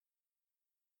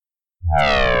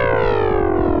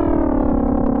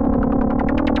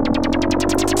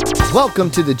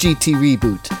Welcome to the GT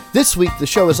Reboot. This week the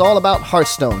show is all about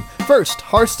Hearthstone. First,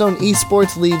 Hearthstone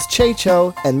Esports leads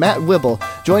Chou and Matt Wyble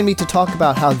join me to talk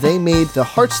about how they made the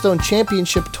Hearthstone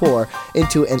Championship Tour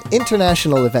into an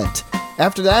international event.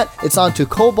 After that, it's on to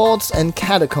Kobolds and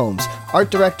Catacombs.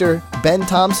 Art director Ben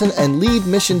Thompson and lead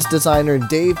missions designer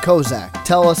Dave Kosak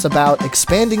tell us about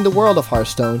expanding the world of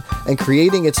Hearthstone and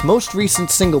creating its most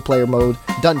recent single-player mode,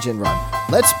 Dungeon Run.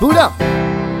 Let's boot up!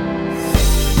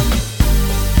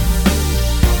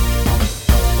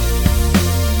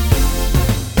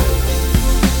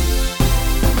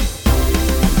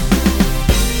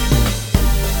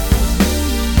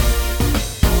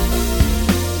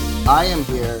 I am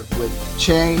here with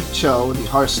Chou, the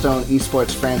Hearthstone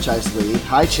Esports franchise lead.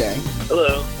 Hi, Che.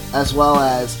 Hello. As well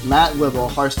as Matt Wyble,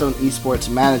 Hearthstone Esports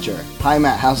manager. Hi,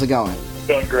 Matt. How's it going?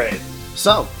 Going great.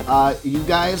 So, you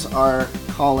guys are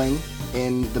calling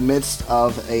in the midst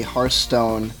of a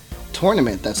Hearthstone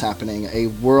tournament that's happening, a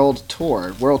world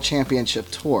tour, world championship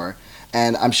tour,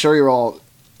 and I'm sure you're all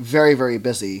very, very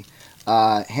busy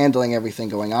handling everything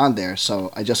going on there,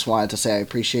 so I just wanted to say I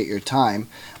appreciate your time.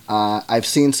 I've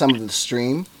seen some of the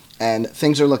stream, and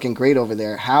things are looking great over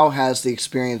there. How has the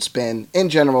experience been in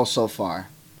general so far?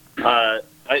 I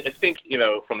think,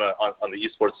 on the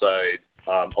esports side,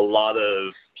 a lot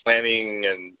of planning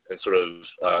and sort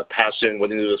of passion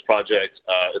went into this project.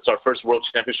 It's our first World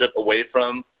Championship away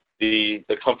from the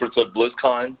comforts of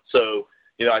BlizzCon. So,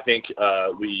 I think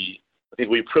we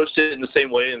approached it in the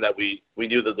same way in that we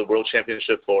knew that the World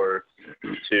Championship to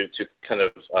kind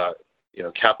of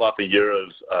cap off a year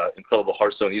of incredible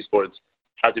Hearthstone esports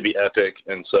had to be epic,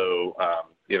 and so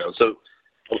so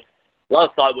a lot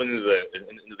of thought went into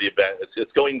the event.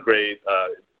 It's going great.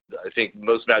 I think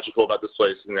most magical about this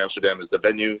place in Amsterdam is the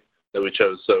venue that we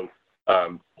chose. So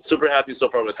super happy so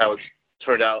far with how it's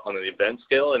turned out on the event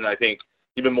scale, and I think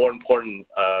even more important,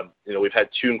 we've had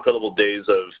 2 incredible days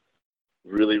of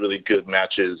really, really good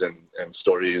matches and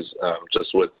stories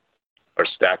just with our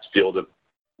stacked field of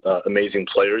amazing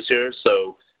players here.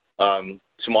 So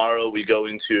tomorrow we go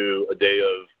into a day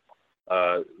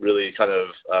of really kind of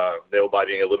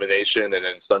nail-biting elimination, and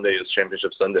then Sunday is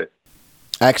Championship Sunday.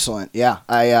 Excellent. Yeah,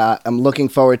 I'm looking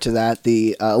forward to that.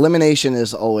 The elimination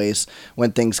is always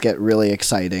when things get really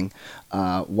exciting.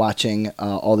 Watching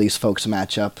all these folks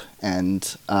match up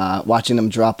and watching them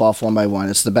drop off one by one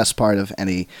is the best part of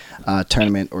any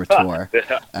tournament or tour.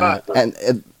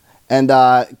 And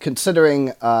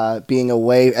considering being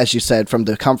away, as you said, from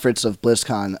the comforts of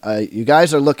BlizzCon, you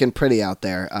guys are looking pretty out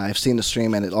there. I've seen the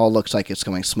stream, and it all looks like it's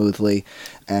going smoothly,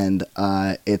 and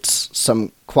it's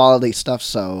some quality stuff,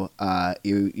 so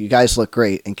you guys look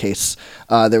great. In case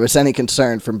there was any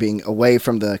concern from being away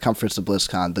from the comforts of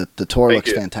BlizzCon, the tour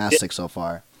looks fantastic so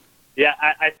far. Yeah,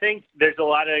 I think there's a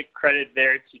lot of credit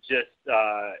there to just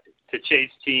to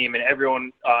Chase team and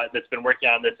everyone that's been working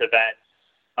on this event.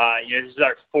 This is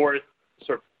our 4th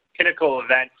sort of pinnacle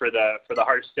event for the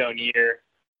Hearthstone year,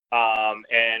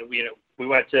 and we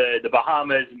went to the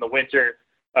Bahamas in the winter.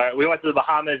 We went to the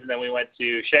Bahamas, and then we went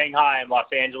to Shanghai and Los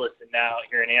Angeles, and now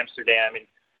here in Amsterdam. And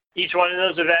each one of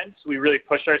those events, we really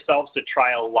pushed ourselves to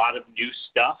try a lot of new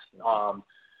stuff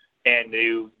and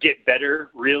to get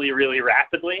better really, really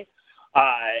rapidly.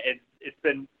 It's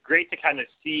been great to kind of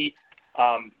see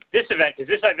this event, because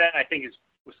this event I think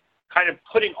was kind of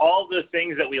putting all the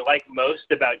things that we like most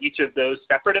about each of those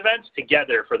separate events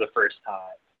together for the first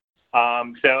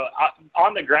time. So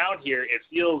on the ground here, it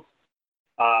feels,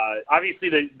 obviously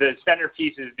the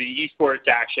centerpiece is the esports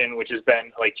action, which has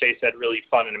been, like Chase said, really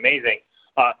fun and amazing.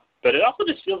 But it also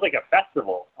just feels like a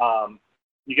festival.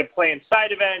 You can play in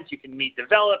side events, you can meet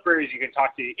developers, you can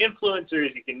talk to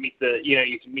influencers, you can meet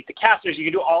you can meet the casters, you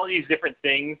can do all these different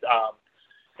things.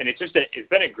 And it's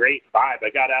been a great vibe. I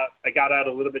got out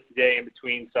a little bit today in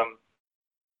between some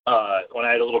when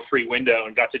I had a little free window,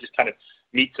 and got to just kind of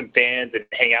meet some fans and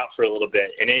hang out for a little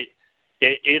bit. And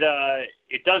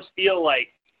it does feel like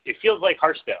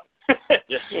Hearthstone.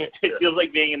 It feels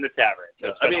like being in the tavern. So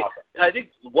awesome. I think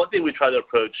one thing we try to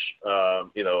approach our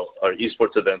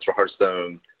esports events for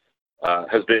Hearthstone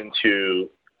has been to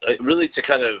really to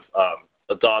kind of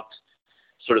adopt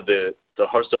sort of the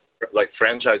Hearthstone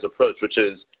franchise approach, which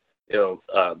is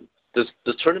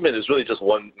this tournament is really just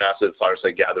one massive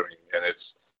fireside gathering, and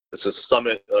it's a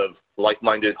summit of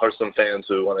like-minded Hearthstone fans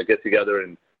who want to get together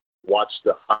and watch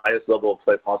the highest level of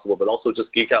play possible, but also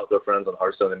just geek out with their friends on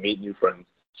Hearthstone and meet new friends.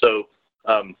 So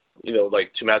to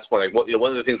Matt's point,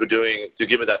 one of the things we're doing to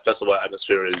give it that festival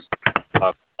atmosphere is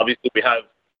obviously we have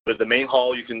with the main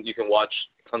hall, you can watch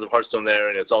tons of Hearthstone there,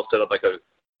 and it's all set up like a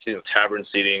tavern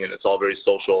seating, and it's all very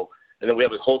social. And then we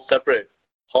have a whole separate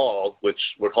hall, which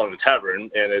we're calling the tavern,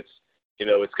 and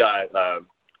it's got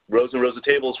rows and rows of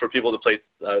tables for people to play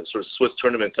sort of Swiss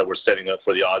tournaments that we're setting up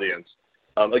for the audience.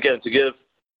 Again, to give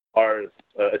our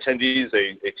attendees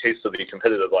a taste of the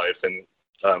competitive life, and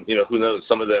who knows,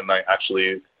 some of them might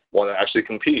actually want to actually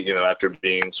compete, after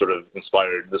being sort of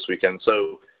inspired this weekend.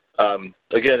 So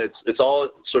again, it's all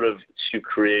sort of to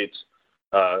create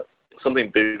something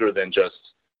bigger than just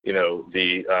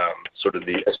the sort of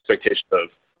the expectation of,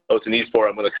 oh, it's an esport,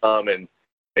 I'm going to come and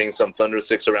bang some thunder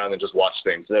sticks around and just watch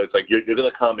things. No, it's like you're going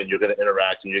to come and you're going to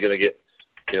interact and you're going to get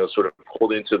sort of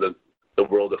pulled into the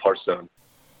world of Hearthstone.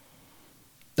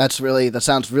 That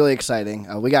sounds really exciting.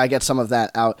 We gotta get some of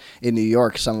that out in New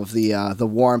York. Some of the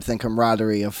warmth and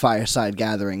camaraderie of fireside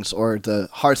gatherings, or the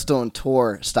Hearthstone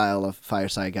Tour style of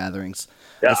fireside gatherings.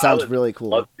 Yeah, that sounds really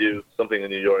cool. I'd love to do something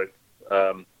in New York,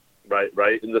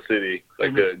 right in the city.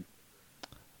 Like good.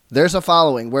 There's a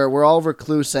following where we're all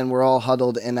recluse and we're all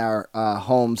huddled in our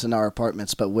homes and our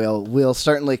apartments, but we'll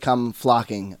certainly come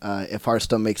flocking if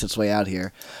Hearthstone makes its way out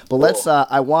here. But let's.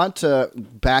 I want to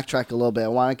backtrack a little bit. I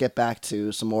want to get back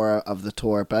to some more of the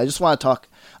tour, but I just want to talk.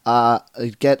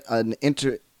 Get an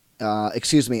introduction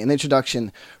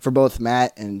for both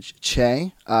Matt and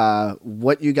Chou.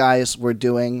 What you guys were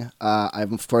doing.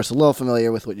 I'm of course a little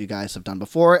familiar with what you guys have done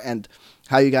before and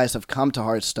how you guys have come to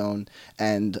Hearthstone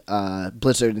and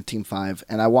Blizzard and Team 5.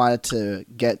 And I wanted to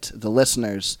get the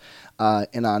listeners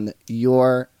in on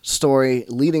your story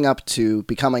leading up to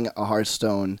becoming a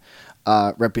Hearthstone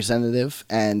representative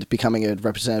and becoming a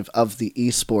representative of the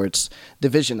esports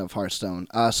division of Hearthstone.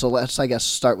 So let's, I guess,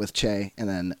 start with Chou and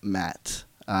then Matt.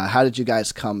 How did you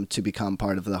guys come to become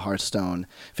part of the Hearthstone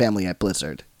family at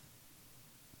Blizzard?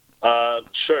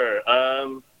 Sure.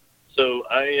 So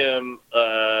I am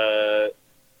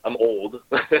I'm old,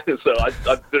 so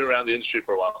I've been around the industry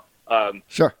for a while.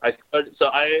 Sure. I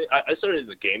started in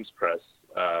the games press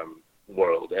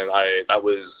world, and that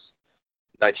was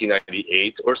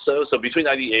 1998 or so. So between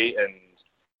 98 and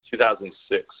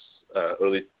 2006,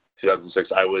 early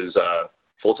 2006, I was a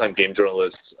full-time game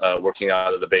journalist working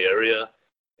out of the Bay Area.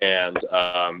 And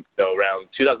around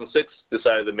 2006,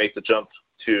 decided to make the jump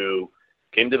to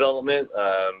game development.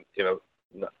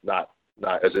 Not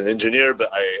as an engineer, but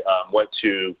I went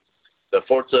to the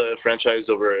Forza franchise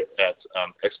over at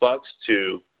Xbox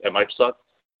at Microsoft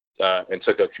and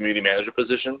took a community manager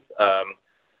position.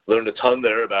 Learned a ton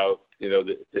there about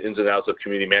the ins and outs of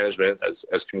community management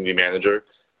as community manager,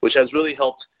 which has really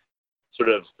helped sort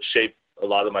of shape a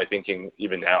lot of my thinking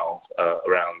even now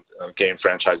around game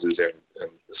franchises and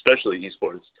especially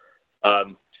esports.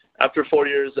 After 4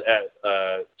 years at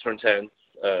Turn 10,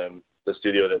 the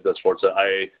studio that does Forza,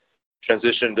 I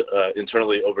transitioned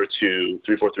internally over to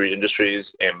 343 Industries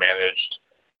and managed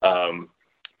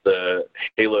the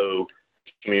Halo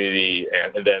community,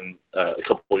 and then a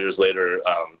couple years later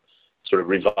sort of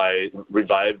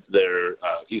revived their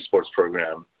esports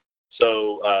program.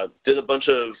 So did a bunch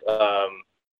of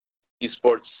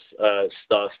esports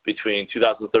stuff between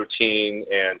 2013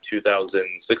 and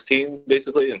 2016,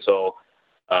 basically, until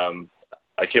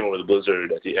I came over to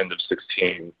Blizzard at the end of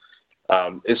 16.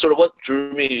 And sort of what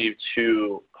drew me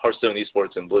to Hearthstone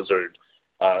Esports and Blizzard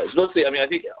is mostly, I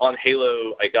think on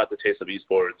Halo, I got the taste of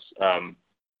esports and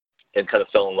kind of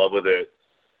fell in love with it,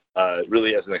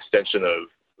 really as an extension of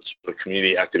sort of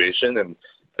community activation. And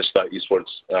I just thought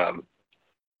esports,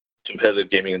 competitive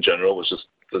gaming in general, was just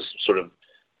this sort of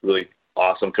really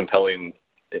awesome, compelling,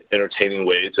 entertaining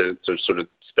way to sort of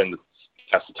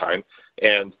pass the time.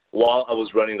 And while I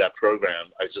was running that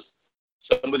program,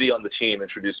 somebody on the team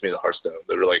introduced me to Hearthstone.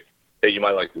 They were like, "Hey, you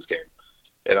might like this game."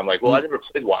 And I'm like, "Well, I never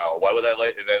played WoW. Why would I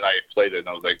like?" And then I played it, and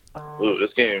I was like, "Ooh,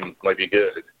 this game might be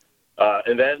good."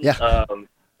 And then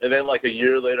like a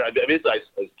year later, I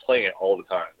was playing it all the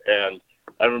time. And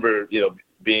I remember,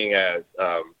 being at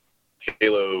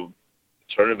Halo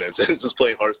tournaments and just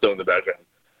playing Hearthstone in the background.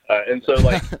 And so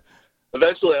like,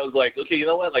 eventually I was like, okay, you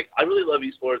know what? Like, I really love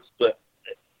esports,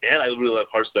 and I really love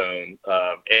Hearthstone.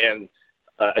 And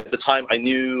at the time, I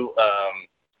knew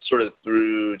sort of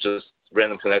through just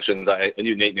random connections, I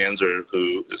knew Nate Nanzer,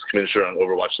 who is commissioner on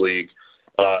Overwatch League.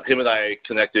 Him and I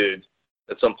connected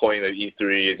at some point at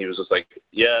E3, and he was just like,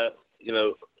 "Yeah,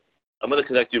 I'm going to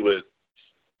connect you with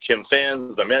Kim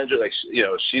Fans, my manager. Like,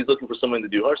 she's looking for someone to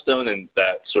do Hearthstone," and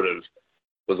that sort of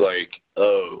was like,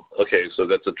 "Oh, okay, so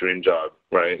that's a dream job,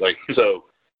 right?" Like, so.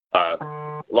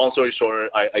 Long story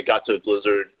short, I got to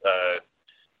Blizzard.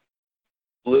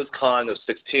 BlizzCon of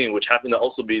 16, which happened to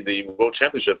also be the World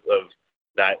Championship of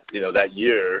that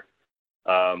year.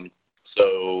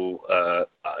 So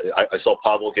I saw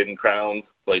Pavel getting crowned.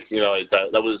 Like,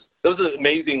 that was was an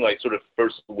amazing like sort of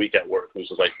first week at work. It was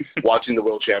just like watching the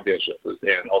World Championship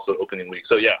and also opening week.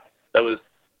 So yeah,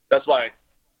 that's my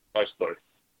story.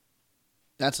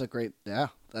 That's a great, yeah.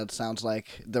 That sounds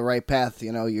like the right path.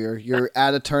 You know, you're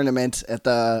at a tournament at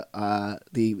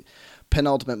the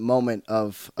penultimate moment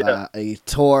of a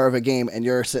tour of a game, and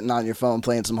you're sitting on your phone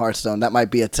playing some Hearthstone. That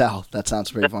might be a tell. That sounds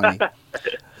pretty funny.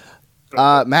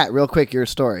 Matt, real quick, your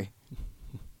story.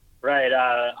 Right.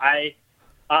 I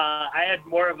had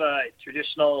more of a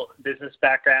traditional business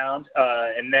background,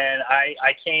 and then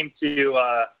I came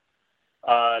to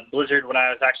Blizzard when I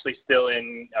was actually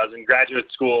I was in graduate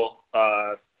school,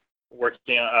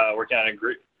 working on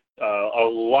a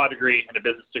law degree and a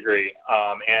business degree,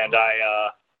 and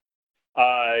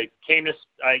I came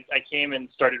and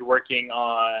started working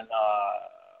on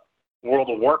World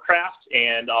of Warcraft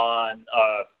and on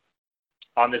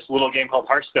this little game called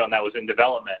Hearthstone that was in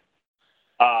development,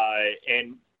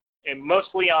 and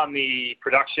mostly on the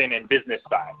production and business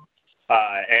side,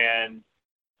 and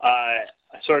I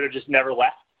sort of just never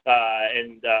left.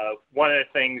 And one of the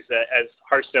things that as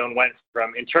Hearthstone went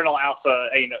from internal alpha,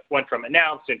 went from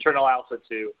announced internal alpha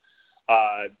to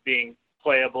being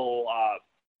playable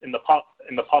in the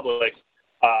public,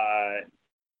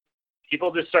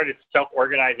 people just started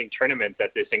self-organizing tournaments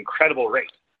at this incredible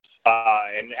rate.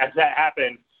 And as that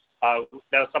happened, that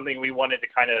was something we wanted to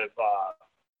kind of,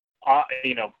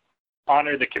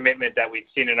 honor the commitment that we'd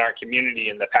seen in our community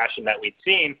and the passion that we'd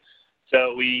seen.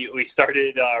 So we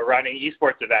started running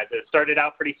esports events. It started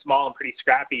out pretty small and pretty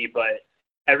scrappy, but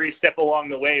every step along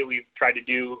the way, we've tried to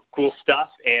do cool stuff,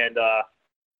 and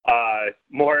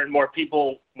more and more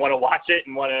people want to watch it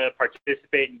and want to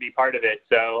participate and be part of it.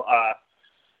 So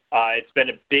it's been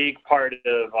a big part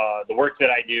of the work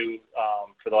that I do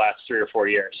for the last 3 or 4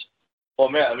 years. Well,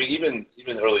 man, I mean,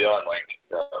 even early on, like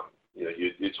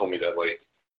you told me that like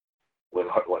when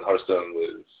Hearthstone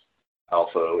was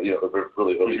alpha,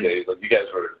 really early days, like you guys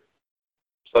were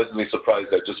pleasantly surprised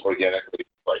that just organically,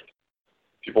 like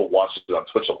people watched it on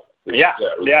Twitch a lot. Yeah.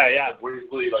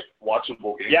 Really like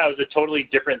watchable games. Yeah, it was a totally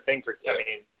different thing I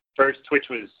mean, first Twitch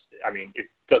was, it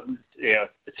doesn't, it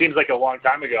seems like a long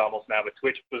time ago almost now, but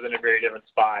Twitch was in a very different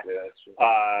spot. Yeah, that's true.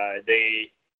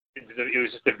 It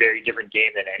was just a very different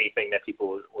game than anything that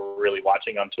people were really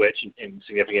watching on Twitch in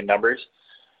significant numbers.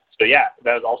 So yeah,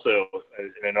 that was also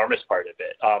an enormous part of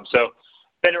it. So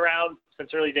been around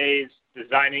since early days,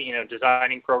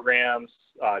 designing programs,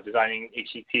 designing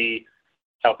HCP,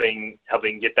 helping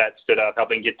get that stood up,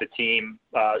 helping get the team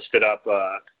stood up.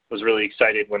 Was really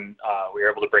excited when we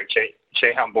were able to bring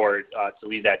Chou on board to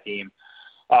lead that team.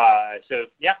 So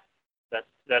yeah,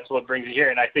 that's what brings me here.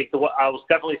 And I think I will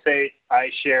definitely say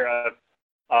I share a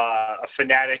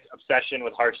fanatic obsession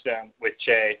with Hearthstone with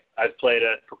Chou. I've played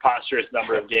a preposterous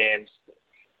number of games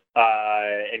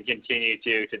and continue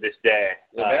to this day.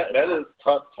 Yeah, that is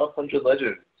top 100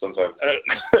 legend sometimes.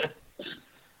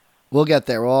 We'll get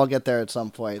there. We'll all get there at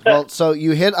some point. Well, so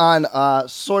you hit on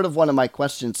sort of one of my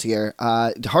questions here.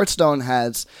 Hearthstone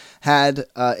has had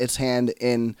its hand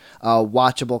in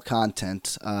watchable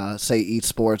content, say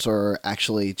esports or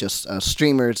actually just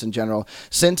streamers in general,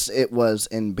 since it was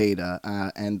in beta.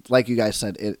 And like you guys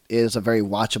said, it is a very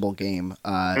watchable game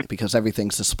because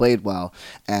everything's displayed well.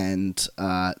 And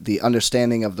the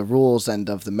understanding of the rules and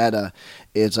of the meta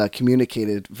is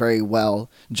communicated very well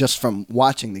just from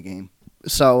watching the game.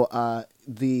 So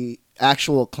the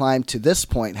actual climb to this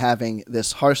point, having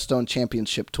this Hearthstone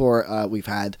Championship Tour, we've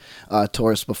had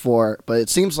tours before, but it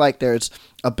seems like there's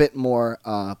a bit more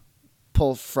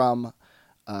pull from,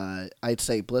 I'd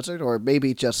say, Blizzard, or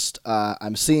maybe just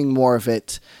I'm seeing more of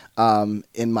it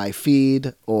in my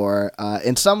feed, or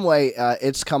in some way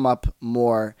it's come up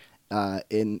more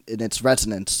in its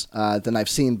resonance than I've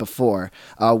seen before.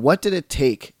 What did it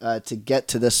take to get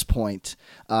to this point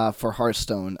for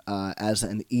Hearthstone as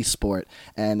an esport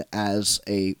and as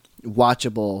a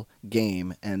watchable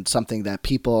game and something that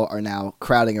people are now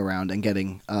crowding around and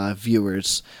getting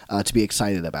viewers to be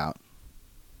excited about?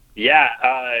 Yeah,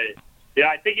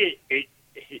 I think it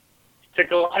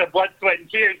took a lot of blood, sweat, and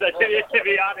tears to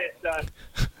be honest.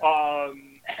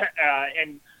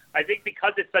 And I think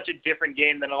because it's such a different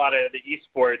game than a lot of the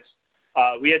esports,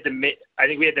 we had to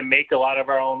make a lot of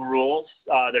our own rules.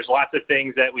 There's lots of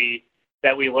things that we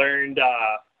learned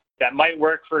that might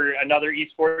work for another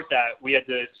esport that we had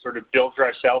to sort of build for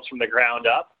ourselves from the ground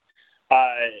up,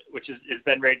 which has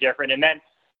been very different. And then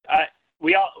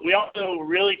we also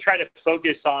really try to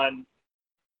focus on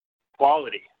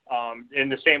quality in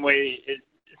the same way,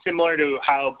 similar to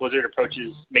how Blizzard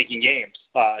approaches making games.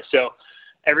 So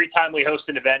every time we host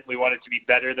an event, we want it to be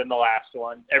better than the last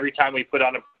one. Every time we put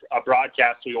on a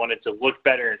broadcast, we want it to look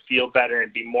better and feel better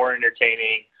and be more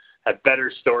entertaining, have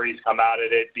better stories come out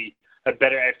of it, have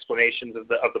better explanations of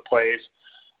the plays.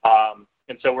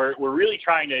 And so we're really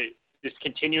trying to just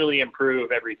continually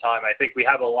improve every time. I think we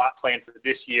have a lot planned for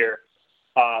this year,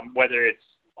 whether it's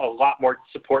a lot more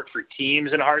support for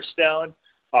teams in Hearthstone,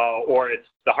 or it's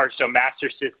the Hearthstone Master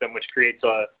System, which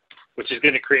is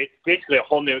going to create basically a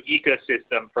whole new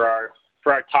ecosystem for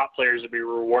our top players to be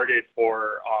rewarded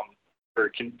for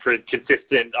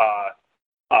consistent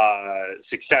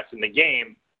success in the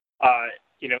game.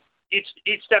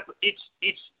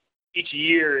 Each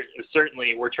year,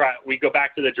 certainly we go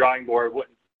back to the drawing board.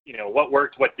 What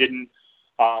worked, what didn't,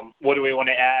 what do we want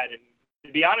to add? And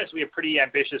to be honest, we have pretty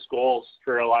ambitious goals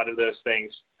for a lot of those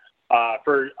things.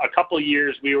 For a couple of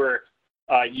years, we were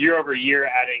year over year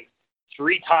adding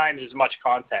 3 times as much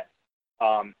content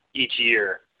each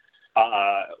year,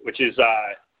 which is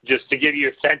just to give you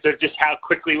a sense of just how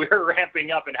quickly we were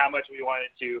ramping up and how much we wanted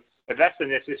to invest in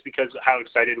this, just because of how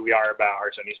excited we are about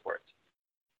Hearthstone Esports.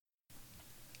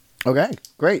 Okay,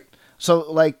 great.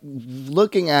 So,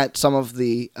 looking at some of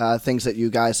the things that you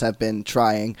guys have been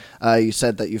trying, you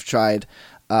said that you've tried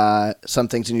some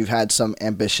things and you've had some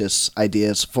ambitious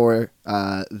ideas for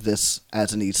this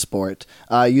as an esport.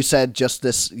 You said just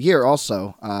this year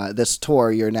also, this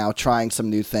tour, you're now trying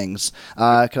some new things.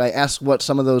 Could I ask what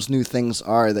some of those new things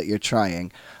are that you're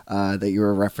trying, that you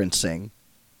were referencing?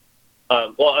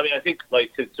 Well, I mean, I think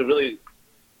to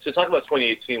talk about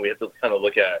 2018, we have to kind of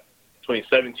look at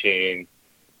 2017,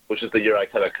 which is the year I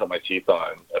kind of cut my teeth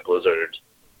on at Blizzard.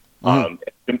 I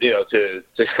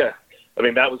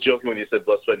mean, Matt was joking when he said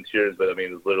blood, sweat, and tears, but I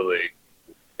mean, it's literally,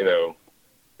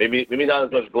 maybe not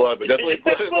as much blood, but definitely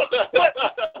plenty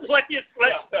of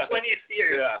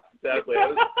tears. Yeah, exactly.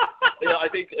 I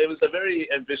think it was a very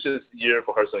ambitious year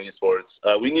for Hearthstone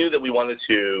Esports. We knew that we wanted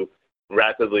to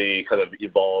rapidly kind of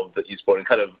evolve the esport and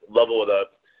kind of level it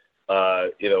up,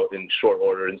 in short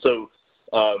order. And so,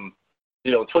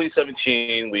 in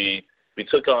 2017, we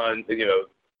took on,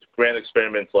 grand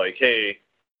experiments like, hey,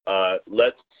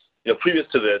 let's, previous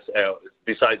to this,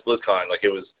 besides BlizzCon, it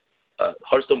was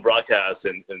Hearthstone broadcasts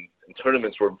and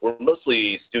tournaments were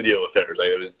mostly studio affairs.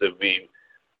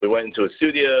 We went into a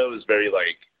studio. It was very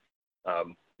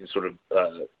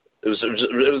it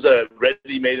was a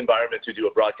ready-made environment to do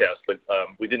a broadcast, but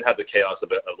we didn't have the chaos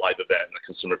of a live event and a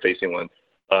consumer-facing one.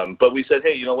 But we said,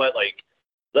 hey, you know what?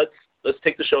 Let's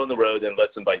take the show on the road and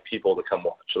let's invite people to come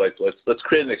watch. Let's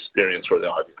create an experience for the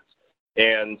audience.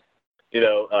 And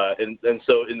and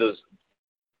so in those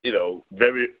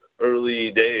very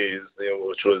early days,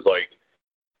 which was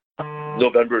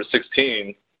November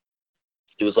 16,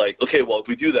 it was okay, well, if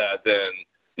we do that, then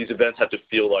these events have to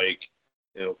feel like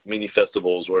mini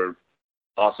festivals or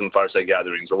awesome fireside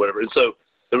gatherings or whatever. And so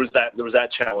there was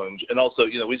that challenge, and also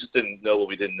we just didn't know what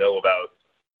we didn't know about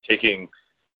taking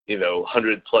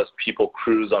 100+ people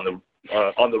crews on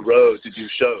the road to do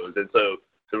shows. And so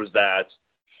there was that.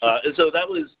 And so that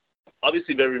was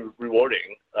obviously very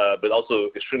rewarding, but also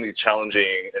extremely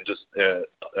challenging, and just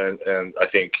and I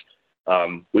think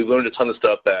we learned a ton of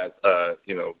stuff that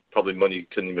probably money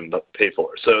couldn't even pay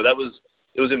for. So it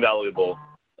was invaluable.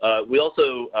 We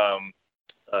also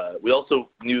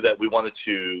knew that we wanted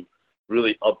to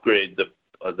really upgrade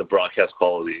the broadcast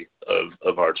quality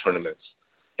of our tournaments.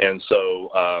 And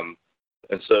so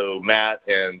Matt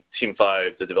and Team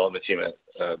 5, the development team at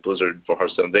Blizzard for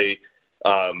Hearthstone, they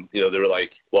were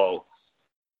like, well,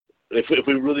 if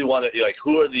we really want to,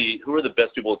 who are the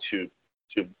best people to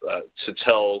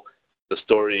tell the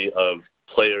story of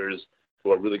players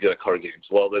who are really good at card games?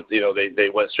 Well, they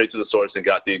went straight to the source and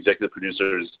got the executive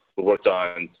producers who worked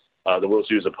on the World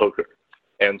Series of Poker.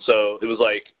 And so it was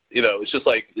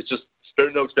it's just spare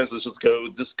no expense. Let's just go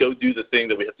do the thing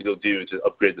that we have to go do to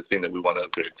upgrade the thing that we want to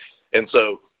upgrade. And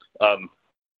so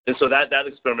that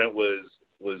experiment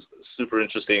was super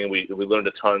interesting. We learned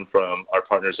a ton from our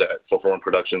partners at Forum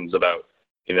Productions about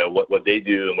what they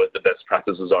do and what the best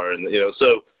practices are, and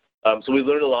so we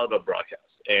learned a lot about broadcast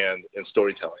and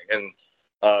storytelling. And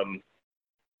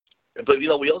but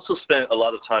we also spent a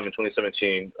lot of time in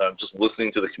 2017 just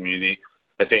listening to the community.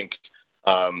 I think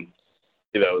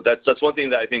that's one thing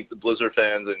that I think the Blizzard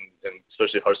fans and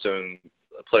especially Hearthstone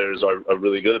players are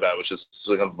really good about, which is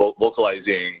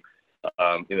vocalizing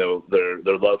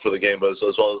their love for the game, but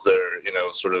as well as their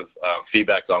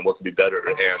feedback on what could be better.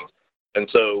 And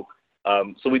so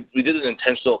we did an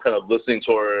intentional kind of listening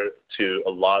tour to a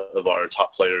lot of our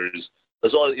top players,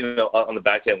 as well as on the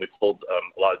back end we pulled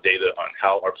a lot of data on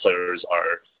how our players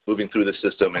are moving through the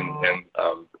system and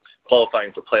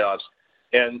qualifying for playoffs.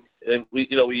 and we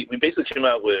basically came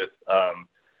out with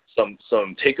some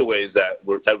takeaways that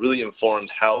really informed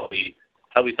how we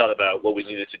thought about what we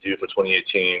needed to do for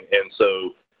 2018. And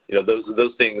so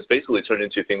those things basically turned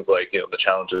into things like the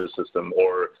challenges system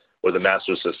or the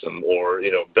master system or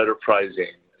better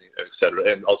pricing, et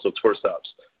cetera, and also tour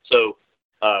stops. So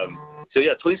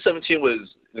yeah, 2017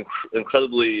 was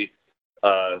incredibly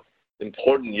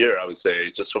important year, I would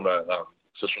say, just from a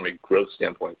growth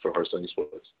standpoint for Hearthstone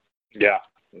Esports. Yeah.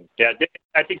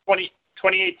 I think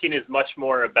 2018 is much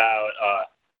more about.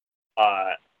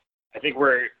 I think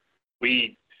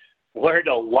we learned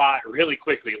a lot really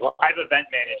quickly. Live event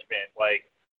management,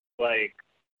 like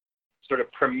sort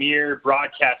of premier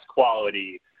broadcast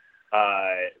quality,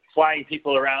 flying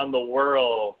people around the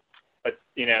world,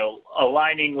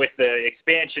 aligning with the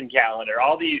expansion calendar,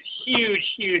 all these huge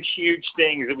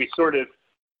things that we sort of,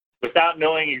 without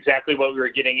knowing exactly what we were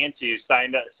getting into,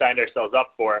 signed ourselves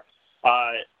up for.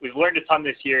 We've learned a ton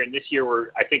this year, and this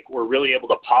year I think we're really able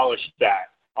to polish that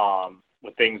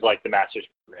with things like the Masters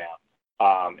program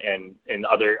and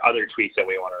other tweaks that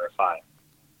we want to refine.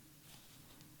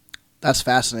 That's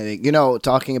fascinating.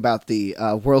 Talking about the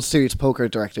World Series poker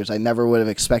directors, I never would have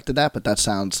expected that, but that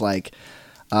sounds like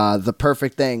the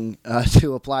perfect thing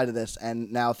to apply to this.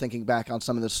 And now thinking back on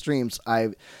some of the streams,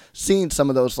 I've seen some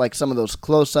of those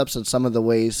close-ups and some of the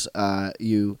ways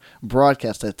you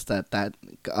broadcast it that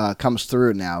comes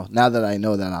through now that I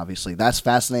know that, obviously. That's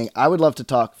fascinating. I would love to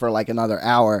talk for like another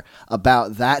hour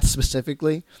about that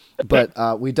specifically, but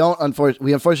we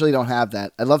unfortunately don't have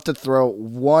that. I'd love to throw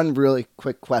one really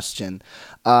quick question.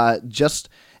 Just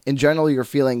in general, your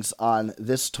feelings on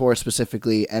this tour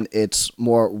specifically and its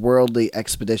more worldly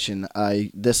expedition.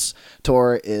 This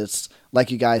tour is, like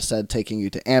you guys said, taking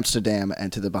you to Amsterdam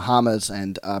and to the Bahamas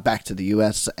and back to the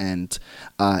U.S., and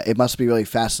it must be really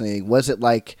fascinating. Was it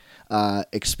like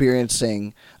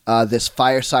experiencing this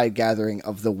fireside gathering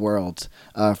of the world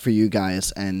for you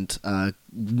guys and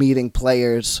meeting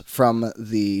players from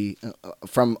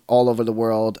all over the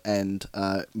world and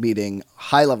meeting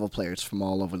high-level players from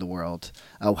all over the world?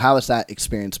 How has that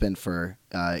experience been for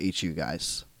each of you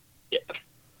guys? Yeah.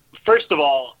 First of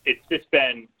all, it's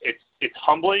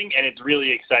humbling and it's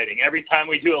really exciting. Every time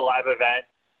we do a live event,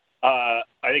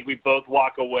 I think we both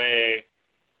walk away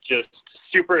just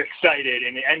super excited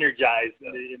and energized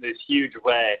in this huge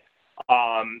way.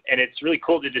 And it's really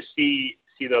cool to just see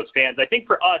those fans. I think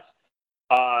for us,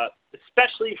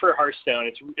 especially for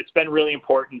Hearthstone, it's been really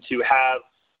important to have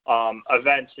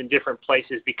events in different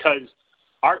places because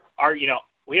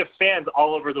we have fans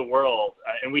all over the world,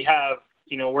 and we have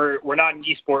we're not an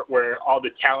esport where all the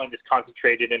talent is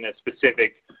concentrated in a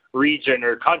specific region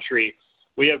or country.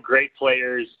 We have great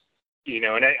players,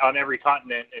 on every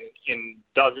continent and in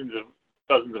dozens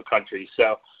of countries.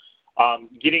 So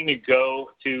getting to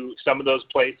go to some of those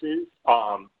places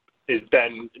has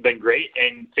been great,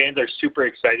 and fans are super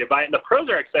excited about it. And the pros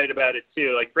are excited about it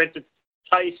too. Like, for instance,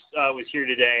 Tice was here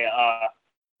today.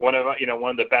 One of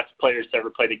the best players to ever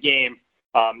play the game.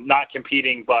 Not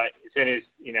competing, but it's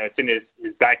in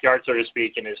his backyard, so to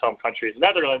speak, in his home country, the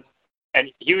Netherlands.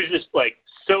 And he was just like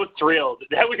so thrilled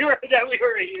that we were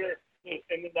here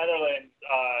in the Netherlands.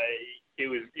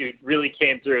 It really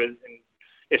came through. And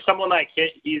if someone like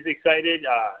he's excited,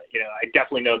 I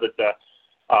definitely know that the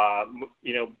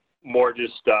more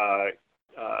just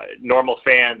normal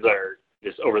fans are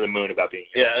just over the moon about being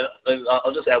here. Yeah, and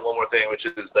I'll just add one more thing, which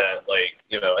is that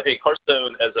I think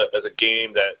Hearthstone as a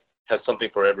game that has something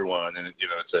for everyone, and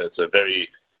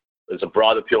it's a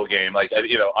broad appeal game.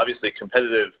 Obviously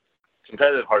competitive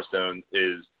Hearthstone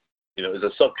is a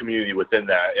sub community within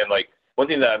that. And one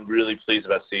thing that I'm really pleased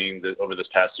about seeing over this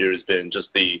past year has been just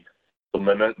the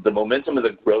momentum of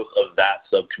the growth of that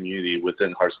sub community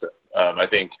within Hearthstone. I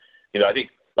think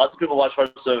lots of people watch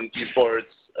Hearthstone Esports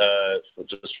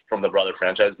just from the broader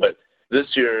franchise, but this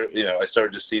year I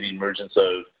started to see the emergence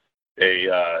of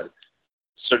a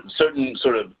certain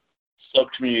sort of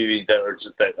sub-community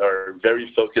that are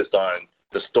very focused on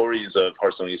the stories of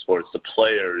Hearthstone Esports, the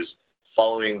players,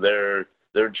 following their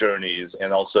journeys,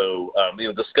 and also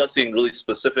discussing really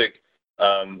specific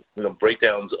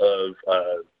breakdowns of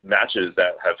matches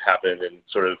that have happened and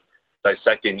sort of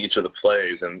dissecting each of the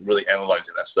plays and really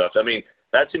analyzing that stuff. I mean,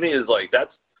 that to me is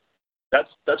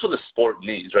that's what the sport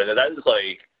needs, right? That is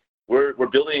we're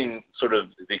building sort of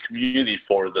the community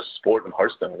for the sport of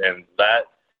Hearthstone, and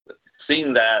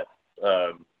seeing that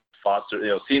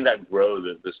seeing that grow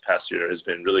this past year has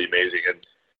been really amazing. And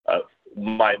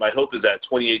my hope is that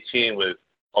 2018, with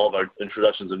all of our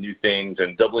introductions of new things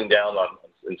and doubling down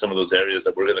in some of those areas,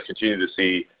 that we're going to continue to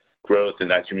see growth in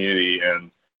that community.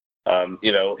 And And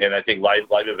I think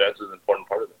live events is an important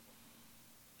part of it.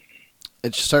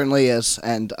 It certainly is,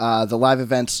 and the live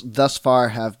events thus far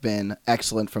have been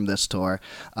excellent from this tour.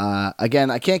 Again,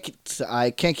 I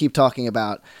can't keep talking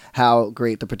about how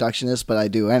great the production is, but I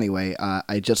do anyway.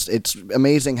 It's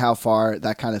amazing how far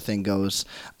that kind of thing goes.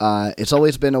 It's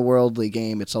always been a worldly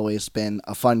game. It's always been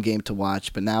a fun game to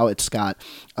watch, but now it's got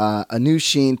a new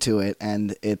sheen to it,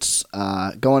 and it's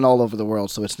going all over the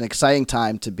world. So it's an exciting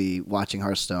time to be watching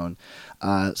Hearthstone.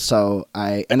 And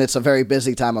it's a very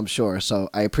busy time, I'm sure.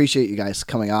 So I appreciate you guys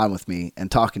coming on with me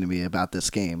and talking to me about this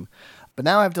game. But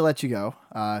now I have to let you go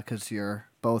because you're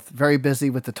both very busy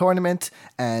with the tournament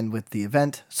and with the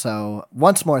event. So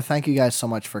once more, thank you guys so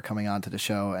much for coming on to the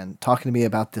show and talking to me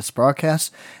about this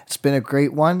broadcast. It's been a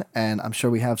great one, and I'm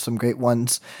sure we have some great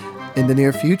ones in the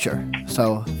near future.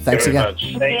 So thanks again.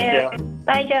 Much. Thank you.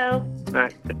 Bye, Joe. All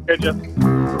right. Good job.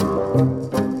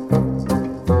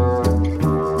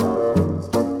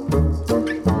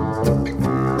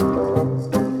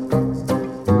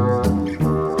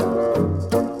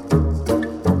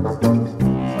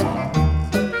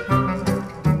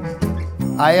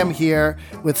 I am here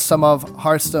with some of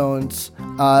Hearthstone's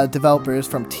developers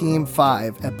from Team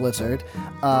 5 at Blizzard.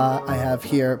 I have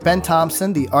here Ben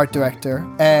Thompson, the art director,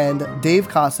 and Dave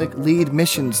Kosak, lead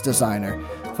missions designer.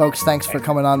 Folks, thanks for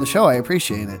coming on the show. I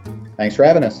appreciate it. Thanks for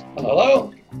having us.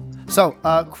 Hello. So,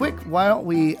 why don't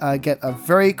we get a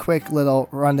very quick little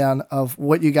rundown of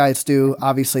what you guys do?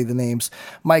 Obviously, the names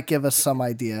might give us some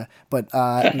idea, but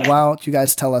why don't you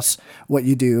guys tell us what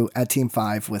you do at Team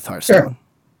 5 with Hearthstone? Sure.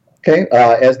 Okay,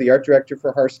 as the art director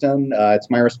for Hearthstone, it's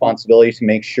my responsibility to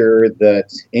make sure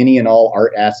that any and all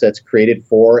art assets created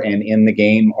for and in the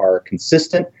game are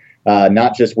consistent,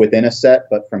 not just within a set,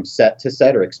 but from set to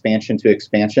set or expansion to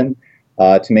expansion,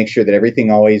 to make sure that everything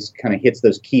always kind of hits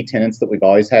those key tenets that we've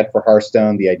always had for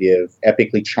Hearthstone, the idea of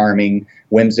epically charming,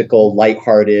 whimsical,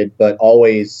 lighthearted, but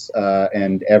always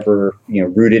and ever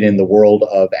rooted in the world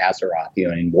of Azeroth,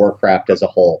 in Warcraft as a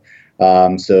whole.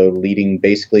 So leading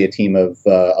basically a team of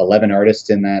 11 artists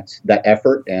in that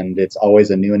effort, and it's always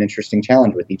a new and interesting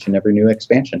challenge with each and every new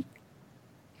expansion.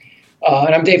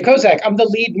 And I'm Dave Kosak. I'm the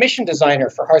lead mission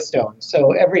designer for Hearthstone.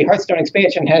 So every Hearthstone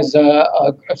expansion has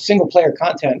a single-player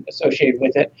content associated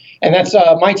with it. And that's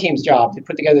my team's job, to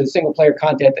put together the single-player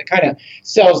content that kind of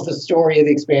sells the story of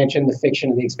the expansion, the fiction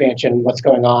of the expansion, what's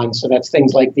going on. So that's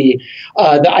things like the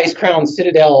Ice Crown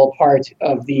Citadel part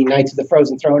of the Knights of the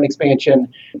Frozen Throne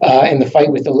expansion and the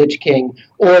fight with the Lich King.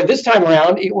 Or this time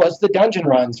around, it was the dungeon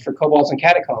runs for Kobolds and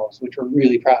Catacombs, which we're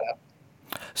really proud of.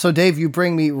 So, Dave, you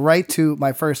bring me right to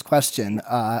my first question.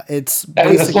 It's that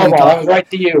was a slow ball. That was right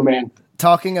to you, man.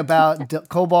 Talking about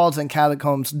Kobolds and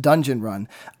Catacombs dungeon run.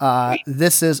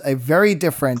 This is a very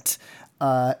different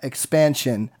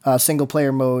expansion,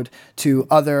 single-player mode, to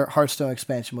other Hearthstone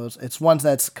expansion modes. It's one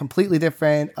that's completely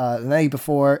different than any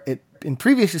before. In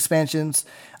previous expansions,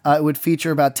 it would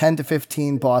feature about 10 to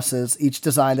 15 bosses, each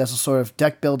designed as a sort of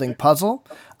deck-building puzzle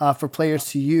for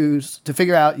players to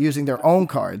figure out using their own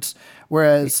cards.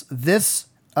 Whereas this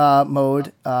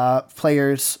mode,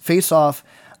 players face off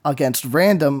against a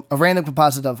random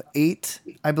composite of 8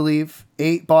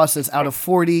 bosses out of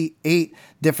 48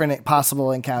 different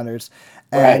possible encounters.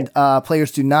 And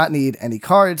players do not need any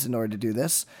cards in order to do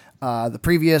this. The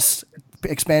previous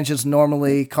expansions,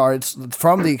 normally cards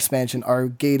from the expansion are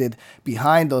gated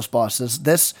behind those bosses.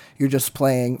 This, you're just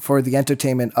playing for the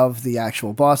entertainment of the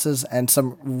actual bosses and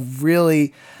some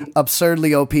really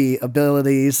absurdly OP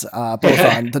abilities, both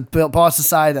on the boss's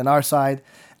side and our side.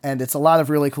 And it's a lot of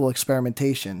really cool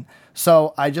experimentation.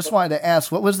 So I just wanted to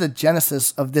ask, what was the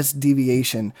genesis of this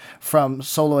deviation from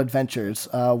solo adventures?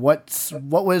 What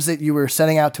was it you were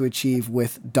setting out to achieve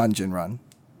with Dungeon Run?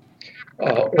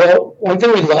 Well, one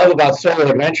thing we love about solo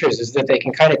adventures is that they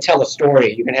can kind of tell a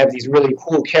story. You can have these really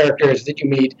cool characters that you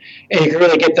meet, and you can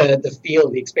really get the feel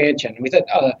of the expansion. And we thought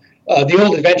the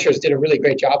old adventures did a really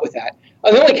great job with that.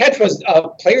 The only catch was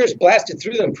players blasted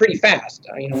through them pretty fast.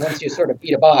 Once you sort of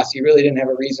beat a boss, you really didn't have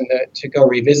a reason to go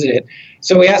revisit it.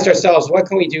 So we asked ourselves, what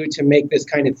can we do to make this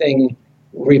kind of thing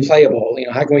replayable?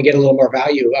 How can we get a little more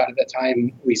value out of the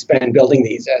time we spend building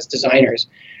these as designers?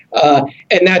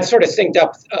 And that sort of synced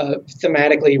up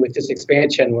thematically with this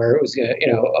expansion, where it was an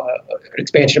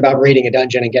expansion about raiding a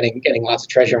dungeon and getting lots of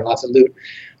treasure and lots of loot.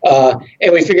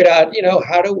 And we figured out,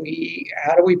 how do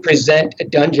we present a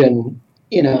dungeon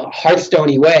in a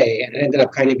Hearthstone-y way? And it ended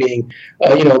up kind of being,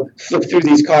 flip through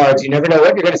these cards. You never know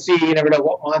what you're going to see. You never know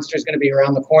what monster is going to be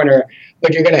around the corner,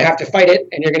 but you're going to have to fight it,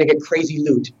 and you're going to get crazy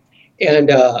loot. And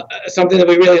something that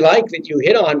we really liked that you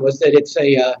hit on was that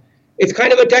it's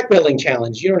kind of a deck building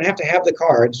challenge. You don't have to have the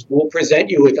cards. We'll present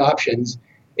you with options,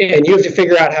 and you have to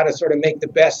figure out how to sort of make the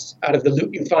best out of the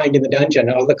loot you find in the dungeon,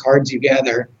 all the cards you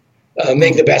gather,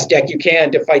 make the best deck you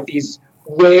can to fight these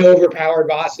way overpowered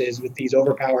bosses with these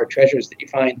overpowered treasures that you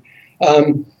find.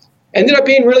 Ended up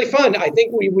being really fun. I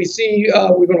think we see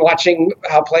we've been watching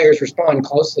how players respond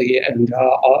closely, and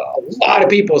a lot of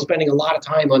people spending a lot of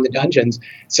time on the dungeons.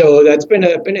 So that's been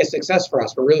a success for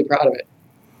us. We're really proud of it.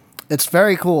 It's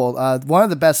very cool. One of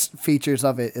the best features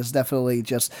of it is definitely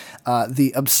just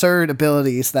the absurd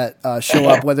abilities that show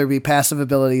up, whether it be passive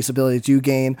abilities you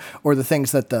gain, or the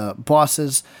things that the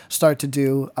bosses start to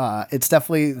do. It's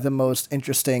definitely the most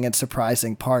interesting and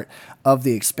surprising part of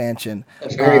the expansion.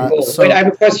 That's very cool. So, wait, I have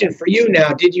a question for you now.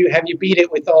 Have you beat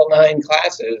it with all 9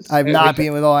 classes? I've not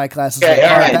beaten with all 9 classes.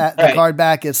 Okay, The card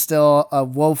back is still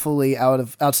woefully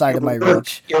outside of my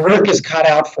reach. Your work is cut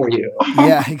out for you.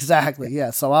 Yeah, exactly.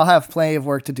 Yeah, so I'll have plenty of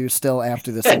work to do still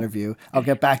after this interview. I'll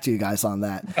get back to you guys on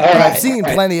that. I've seen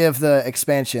plenty of the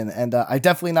expansion, and I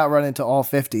definitely not run into all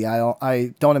 50.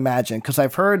 I don't imagine, because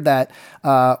I've heard that.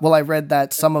 I read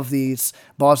that some of these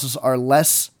bosses are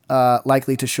less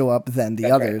likely to show up than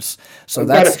the others. Right. So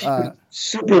that's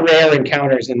super rare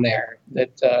encounters in there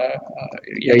that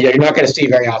you're not going to see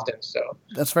very often. So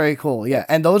that's very cool. Yeah,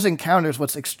 and those encounters,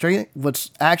 what's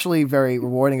actually very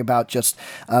rewarding about just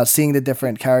seeing the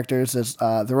different characters is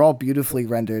they're all beautifully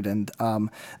rendered, and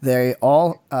they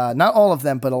all not all of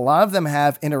them, but a lot of them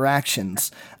have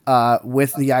interactions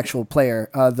with the actual player.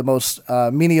 The most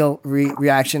menial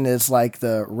reaction is like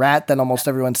the rat that almost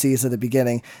everyone sees at the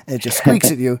beginning, and it just squeaks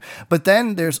at you. But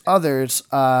then there's others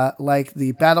like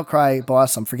the battle cry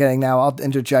boss. I'm forgetting now. I'll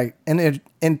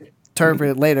interpret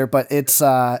it later, but it's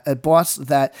a boss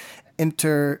that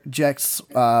interjects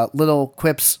little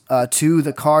quips to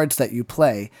the cards that you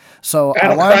play. So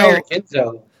Battle Cry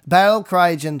Jinzo. Battle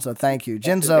Cry Jinzo, thank you.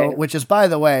 Jinzo, which is, by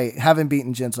the way, haven't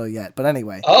beaten Jinzo yet, but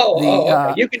anyway.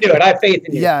 Okay. You can do it. I have faith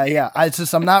in you. Yeah.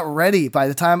 I'm not ready. By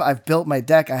the time I've built my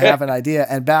deck, I have an idea,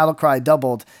 and Battle Cry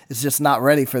Doubled is just not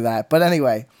ready for that. But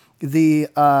anyway, the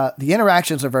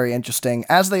interactions are very interesting,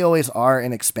 as they always are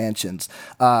in expansions.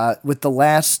 With the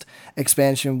last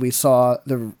expansion, we saw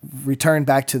the return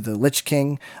back to the Lich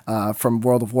King from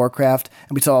World of Warcraft,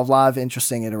 and we saw a lot of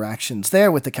interesting interactions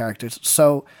there with the characters.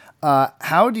 So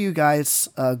how do you guys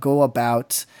go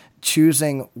about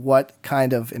choosing what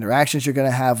kind of interactions you're going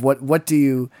to have? What do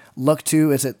you look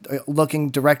to? Is it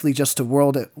looking directly just to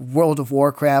World of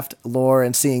Warcraft lore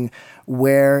and seeing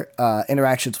where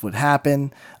interactions would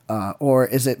happen? Or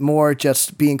is it more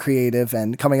just being creative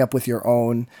and coming up with your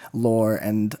own lore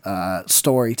and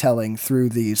storytelling through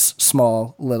these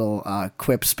small little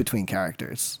quips between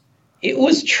characters? It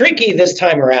was tricky this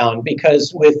time around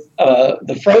because with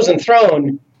the Frozen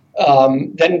Throne,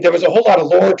 then there was a whole lot of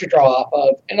lore to draw off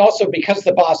of, and also because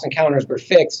the boss encounters were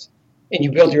fixed and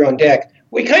you build your own deck,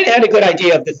 we kind of had a good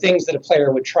idea of the things that a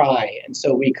player would try, and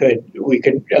so we could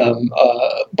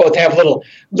both have little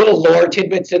lore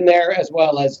tidbits in there, as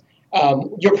well as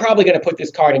you're probably going to put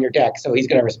this card in your deck, so he's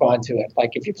going to respond to it.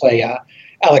 Like if you play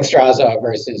Alexstrasza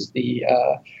versus the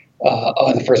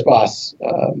first boss,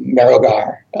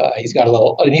 Merogar, he's got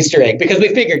an Easter egg, because we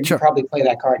figured you'd probably play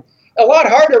that card. A lot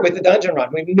harder with the dungeon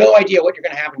run. We have no idea what you're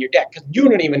going to have in your deck, because you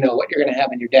don't even know what you're going to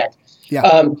have in your deck.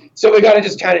 Yeah. So we got to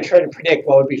just kind of try to predict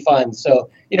what would be fun. So,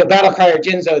 Battle Cry or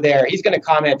Jinzo there, he's going to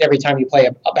comment every time you play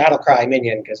a Battle Cry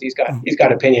minion, because he's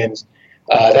got opinions.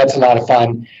 That's a lot of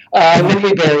fun. And then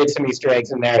we buried some Easter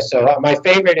eggs in there. So my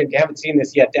favorite, if you haven't seen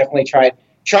this yet, definitely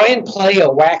try and play a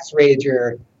Wax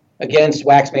Rager against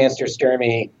Waxmaster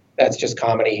Sturmy. That's just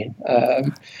comedy.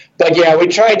 But yeah, we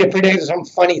tried to predict some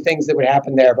funny things that would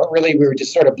happen there, but really we were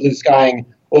just sort of blue skying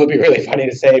what would be really funny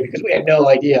to say, because we had no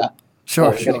idea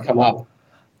what was going to come up.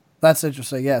 That's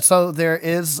interesting. Yeah. So there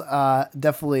is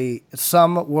definitely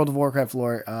some World of Warcraft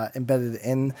lore embedded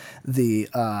in the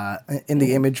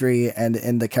imagery and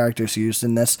in the characters used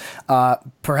in this.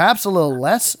 Perhaps a little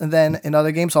less than in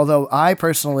other games, although I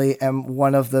personally am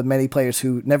one of the many players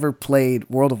who never played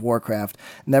World of Warcraft,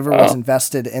 never was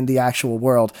invested in the actual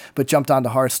world, but jumped onto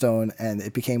Hearthstone, and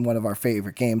it became one of our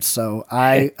favorite games. So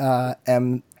I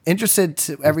am interested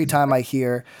every time I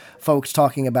hear folks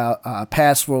talking about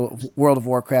past World of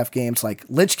Warcraft games. Like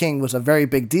Lich King was a very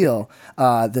big deal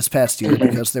this past year,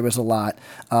 because there was a lot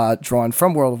drawn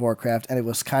from World of Warcraft, and it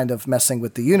was kind of messing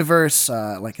with the universe,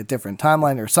 like a different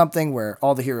timeline or something where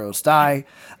all the heroes die.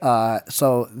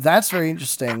 So that's very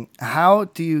interesting. How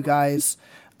do you guys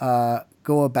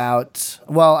go about,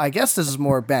 well, I guess this is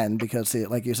more Ben, because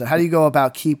like you said, how do you go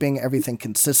about keeping everything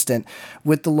consistent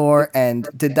with the lore, and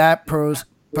did that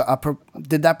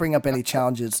bring up any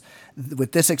challenges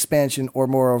with this expansion or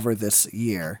moreover this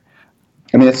year?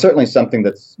 I mean, it's certainly something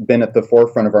that's been at the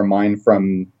forefront of our mind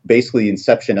from basically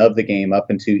inception of the game up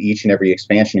into each and every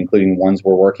expansion, including the ones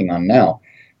we're working on now.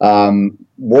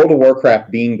 World of Warcraft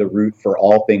being the root for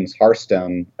all things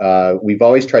Hearthstone, we've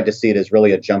always tried to see it as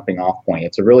really a jumping off point.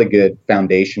 It's a really good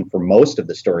foundation for most of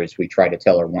the stories we try to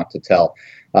tell or want to tell.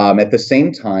 At the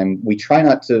same time, we try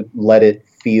not to let it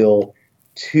feel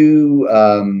too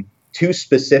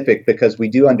specific, because we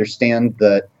do understand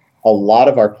that a lot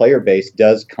of our player base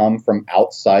does come from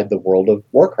outside the World of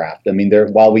Warcraft. I mean,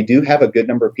 while we do have a good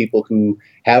number of people who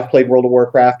have played World of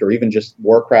Warcraft or even just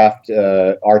Warcraft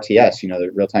RTS,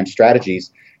 the real-time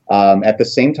strategies, at the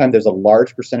same time, there's a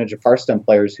large percentage of Hearthstone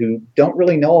players who don't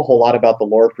really know a whole lot about the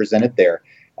lore presented there.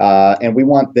 And we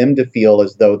want them to feel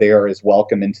as though they are as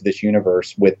welcome into this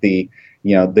universe with the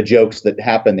jokes that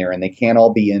happen there, and they can't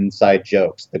all be inside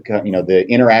jokes. The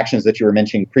interactions that you were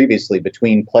mentioning previously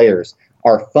between players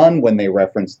are fun when they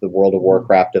reference the World of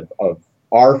Warcraft of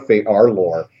our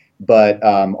lore, but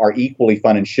are equally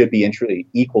fun and should be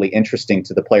equally interesting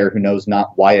to the player who knows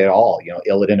not why at all.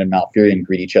 Illidan and Malfurion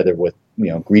greet each other with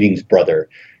greetings, brother.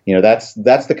 That's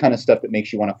the kind of stuff that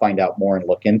makes you want to find out more and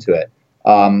look into it.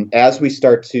 As we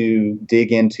start to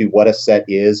dig into what a set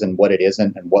is and what it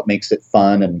isn't, and what makes it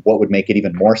fun and what would make it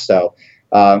even more so,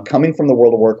 coming from the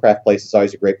World of Warcraft place is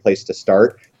always a great place to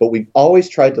start. But we've always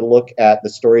tried to look at the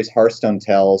stories Hearthstone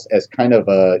tells as kind of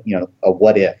a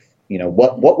what if.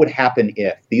 What would happen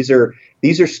if? These are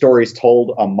stories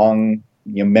told among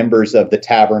members of the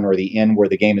tavern or the inn where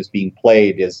the game is being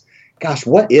played. Is, gosh,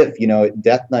 what if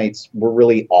Death Knights were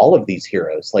really all of these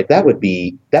heroes? Like that would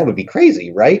be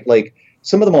crazy, right? Like,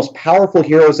 some of the most powerful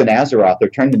heroes in Azeroth are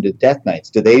turned into Death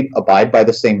Knights. Do they abide by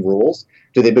the same rules?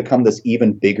 Do they become this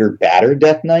even bigger, badder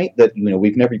Death Knight that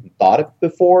we've never even thought of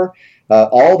before?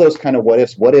 All those kind of what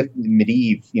ifs. What if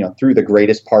Medivh, threw the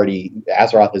greatest party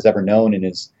Azeroth has ever known in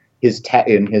his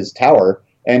tower,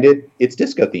 and it's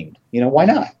disco themed? Why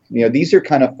not? These are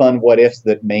kind of fun what ifs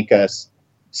that make us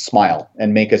smile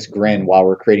and make us grin while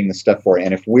we're creating the stuff for it.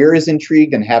 And if we're as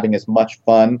intrigued and having as much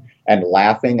fun and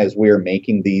laughing as we're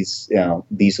making these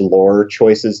lore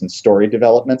choices and story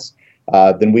developments,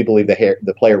 then we believe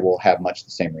the player will have much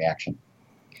the same reaction.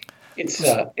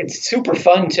 It's super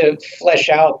fun to flesh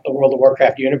out the World of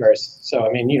Warcraft universe. So,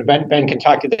 I mean, Ben can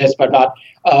talk to this, but about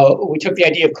we took the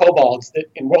idea of kobolds that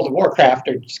in World of Warcraft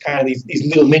are just kind of these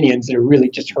little minions that are really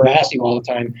just harass you all the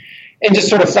time, and just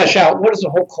sort of flesh out what does the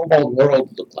whole kobold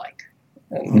world look like,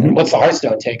 and what's the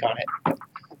Hearthstone take on it.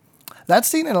 That's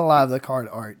seen in a lot of the card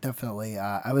art, definitely.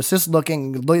 I was just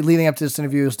leading up to this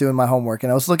interview, I was doing my homework,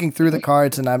 and I was looking through the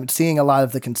cards, and I'm seeing a lot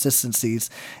of the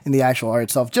consistencies in the actual art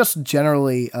itself. Just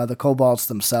generally, the kobolds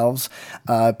themselves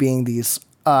being these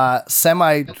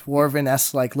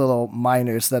semi-dwarven-esque like little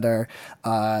miners that are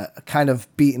kind of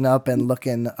beaten up and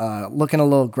looking a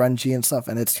little grungy and stuff,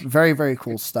 and it's very, very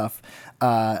cool stuff.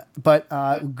 But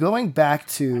going back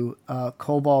to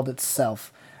Kobold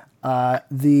itself,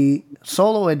 the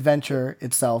solo adventure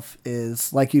itself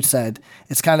is, like you said,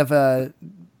 it's kind of a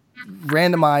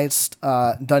randomized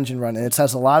dungeon run, and it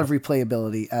has a lot of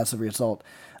replayability as a result.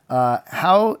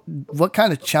 What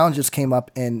kind of challenges came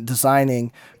up in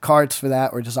designing cards for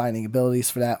that, or designing abilities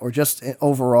for that, or just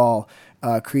overall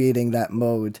creating that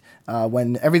mode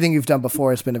when everything you've done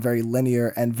before has been a very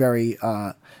linear and very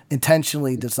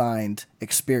intentionally designed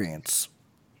experience?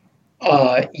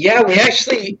 Yeah, we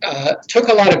actually took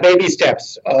a lot of baby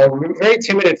steps. We were very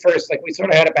timid at first. Like, we sort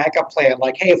of had a backup plan.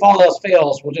 Like, hey, if all else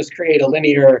fails, we'll just create a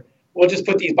linear. We'll just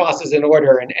put these bosses in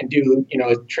order and do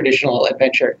a traditional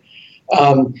adventure.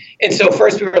 And so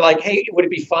first we were like, hey, would it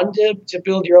be fun to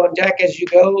build your own deck as you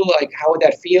go? Like, how would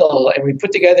that feel? And we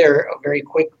put together a very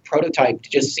quick prototype to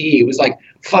just see. It was like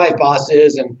 5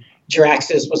 bosses, and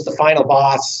Jiraxis was the final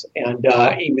boss, and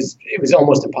it was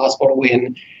almost impossible to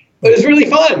win. But it was really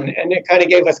fun, and it kind of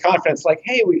gave us confidence, like,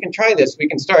 hey, we can try this. We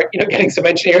can start, getting some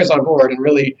engineers on board and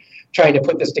really trying to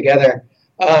put this together.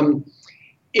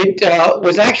 It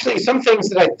was actually some things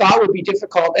that I thought would be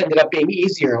difficult ended up being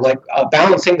easier, like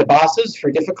balancing the bosses for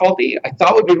difficulty. I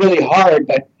thought would be really hard,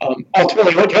 but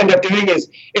ultimately what you end up doing is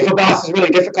if a boss is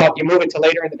really difficult, you move it to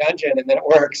later in the dungeon, and then it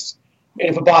works. And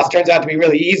if a boss turns out to be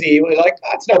really easy, we're like,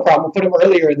 that's no problem. We'll put him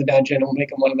earlier in the dungeon, and we'll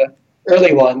make him one of the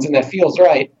early ones, and that feels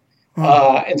right.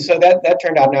 And so that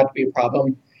turned out not to be a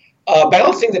problem.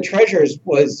 Balancing the treasures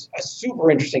was a super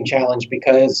interesting challenge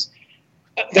because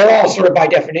they're all sort of by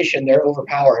definition, they're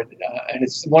overpowered. And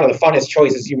it's one of the funnest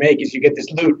choices you make is you get this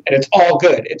loot and it's all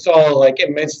good. It's all like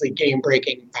immensely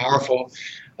game-breaking, powerful.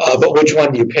 But which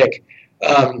one do you pick?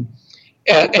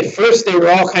 At first, they were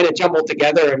all kind of jumbled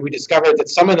together, and we discovered that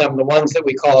some of them, the ones that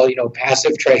we call,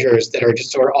 passive treasures that are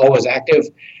just sort of always active,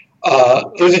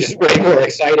 those are just way more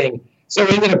exciting. So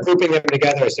we ended up grouping them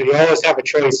together. So you always have a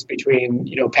choice between,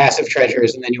 passive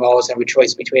treasures, and then you always have a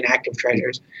choice between active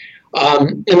treasures.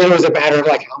 And then it was a matter of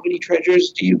like, how many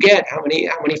treasures do you get? How many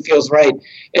feels right? And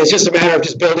it's just a matter of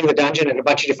just building the dungeon in a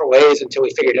bunch of different ways until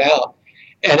we figured it out.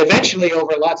 And eventually,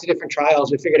 over lots of different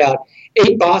trials, we figured out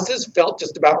 8 bosses felt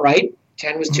just about right.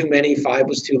 10 was too many, 5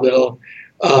 was too little.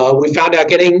 We found out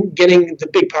getting the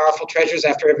big, powerful treasures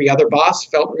after every other boss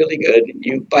felt really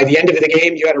good. By the end of the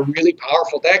game, you had a really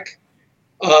powerful deck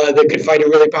that could fight a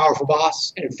really powerful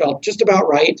boss, and it felt just about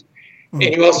right. And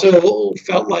you also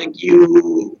felt like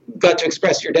you got to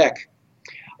express your deck.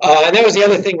 And that was the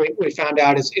other thing we found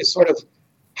out is sort of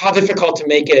how difficult to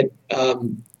make it.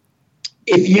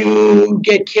 If you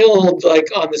get killed like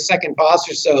on the second boss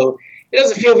or so, it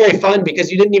doesn't feel very fun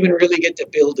because you didn't even really get to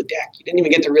build a deck. You didn't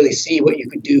even get to really see what you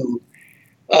could do.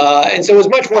 And so it was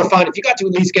much more fun if you got to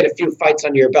at least get a few fights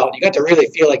under your belt. You got to really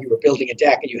feel like you were building a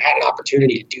deck and you had an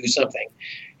opportunity to do something.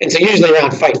 And so usually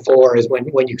around fight 4 is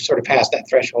when you sort of pass that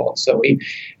threshold. So we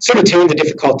sort of tuned the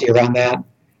difficulty around that.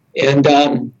 And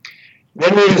then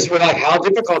we just were like, how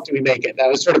difficult do we make it? That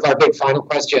was sort of our big final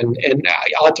question. And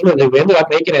ultimately we ended up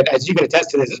making it, as you can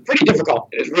attest to this, it's pretty difficult.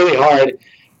 It's really hard.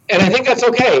 And I think that's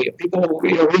okay. People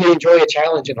really enjoy a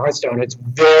challenge in Hearthstone. It's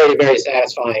very, very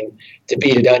satisfying to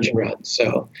beat a dungeon run.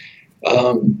 So,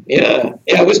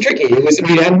 it was tricky.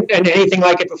 We hadn't done anything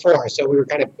like it before, so we were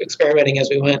kind of experimenting as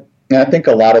we went. Yeah, I think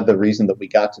a lot of the reason that we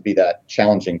got to be that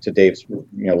challenging, to Dave's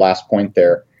last point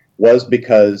there, was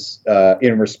because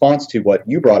in response to what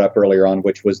you brought up earlier on,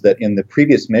 which was that in the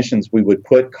previous missions we would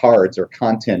put cards or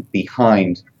content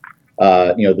behind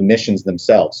the missions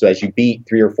themselves. So as you beat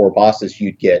 3 or 4 bosses,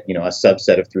 you'd get, a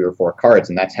subset of 3 or 4 cards,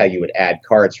 and that's how you would add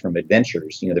cards from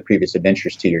adventures, the previous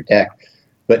adventures to your deck.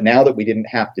 But now that we didn't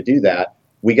have to do that,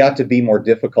 we got to be more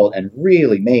difficult and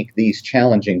really make these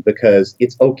challenging because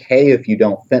it's okay if you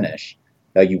don't finish.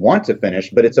 You want to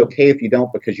finish, but it's okay if you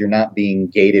don't because you're not being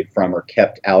gated from or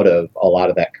kept out of a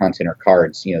lot of that content or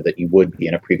cards, that you would be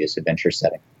in a previous adventure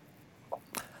setting.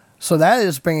 So that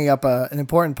is bringing up an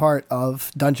important part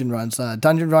of dungeon runs.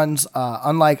 Dungeon runs,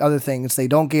 unlike other things, they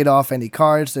don't gate off any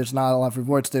cards. There's not a lot of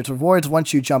rewards. There's rewards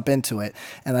once you jump into it.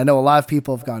 And I know a lot of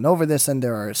people have gone over this, and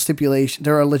there are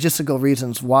logistical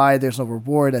reasons why there's no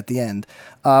reward at the end.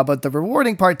 But the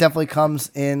rewarding part definitely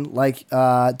comes in, like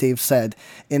Dave said,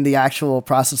 in the actual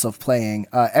process of playing.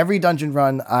 Every dungeon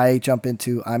run I jump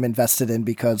into, I'm invested in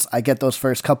because I get those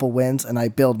first couple wins and I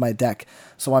build my deck.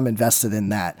 So I'm invested in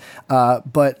that.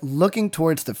 But looking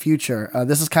towards the future,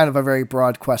 this is kind of a very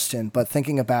broad question, but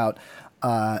thinking about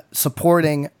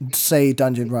supporting, say,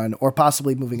 Dungeon Run, or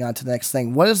possibly moving on to the next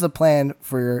thing, what is the plan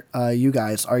for you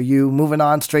guys? Are you moving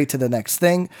on straight to the next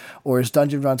thing, or is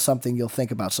Dungeon Run something you'll think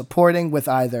about supporting with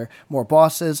either more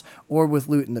bosses or with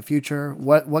loot in the future?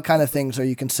 What kind of things are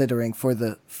you considering for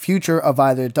the future of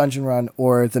either Dungeon Run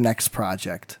or the next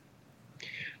project?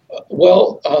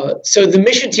 So the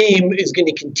mission team is going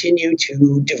to continue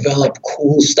to develop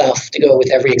cool stuff to go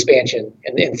with every expansion.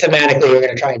 And thematically, we're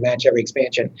going to try and match every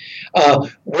expansion.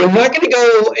 We're not going to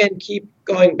go and keep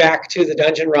going back to the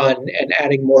dungeon run and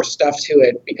adding more stuff to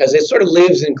it because it sort of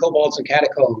lives in Kobolds and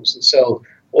Catacombs. And so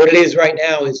what it is right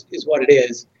now is what it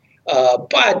is.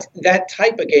 But that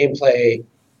type of gameplay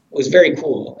was very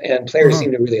cool, and players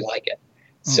seem to really like it.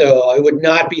 So I would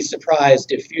not be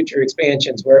surprised if future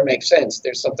expansions where it makes sense,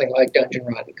 there's something like Dungeon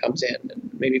Run that comes in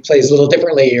and maybe plays a little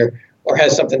differently or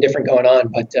has something different going on.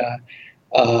 But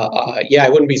I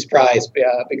wouldn't be surprised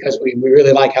because we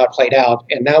really like how it played out.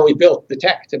 And now we built the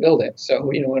tech to build it. So,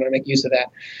 we want to make use of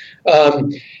that.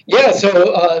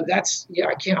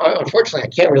 Unfortunately, I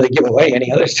can't really give away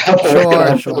any other stuff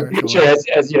for the future,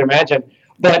 as you'd imagine.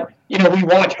 But, we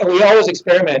always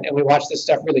experiment and we watch this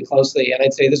stuff really closely. And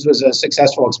I'd say this was a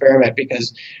successful experiment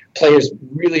because players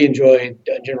really enjoyed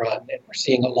Dungeon Run and we're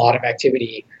seeing a lot of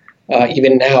activity.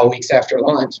 Even now, weeks after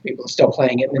launch, people are still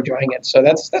playing it and enjoying it. So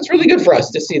that's really good for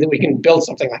us to see that we can build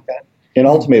something like that. And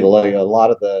ultimately, a lot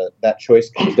of that choice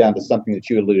comes down to something that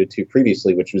you alluded to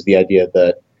previously, which was the idea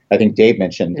that I think Dave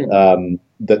mentioned,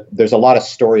 that there's a lot of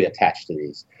story attached to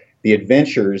these. The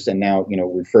adventures, and now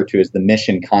referred to as the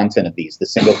mission content of these, the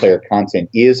single player content,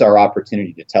 is our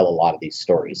opportunity to tell a lot of these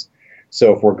stories.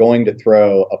 So if we're going to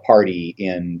throw a party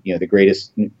in the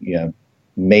greatest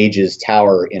mage's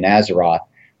tower in Azeroth,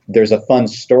 there's a fun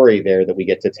story there that we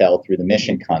get to tell through the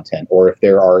mission content. Or if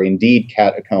there are indeed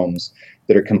catacombs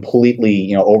that are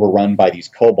completely overrun by these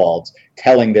kobolds,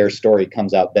 telling their story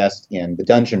comes out best in the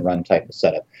dungeon run type of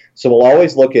setup. So we'll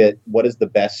always look at what is the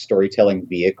best storytelling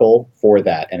vehicle for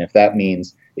that. And if that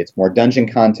means it's more dungeon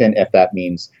content, if that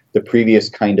means the previous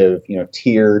kind of,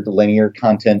 tiered linear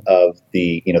content of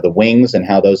the, the wings and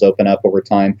how those open up over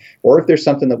time, or if there's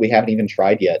something that we haven't even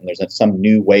tried yet and there's some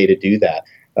new way to do that.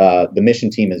 The mission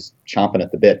team is chomping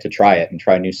at the bit to try it and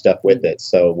try new stuff with it.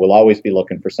 So we'll always be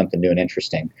looking for something new and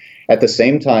interesting. At the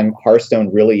same time,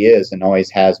 Hearthstone really is and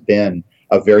always has been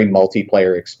a very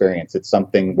multiplayer experience. It's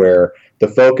something where the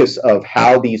focus of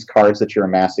how these cards that you're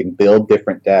amassing build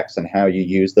different decks and how you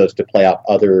use those to play out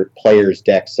other players'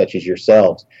 decks, such as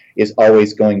yourselves, is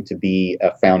always going to be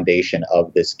a foundation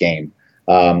of this game.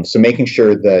 So making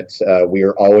sure that we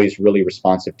are always really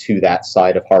responsive to that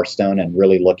side of Hearthstone and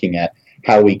really looking at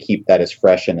how we keep that as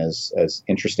fresh and as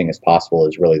interesting as possible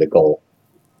is really the goal.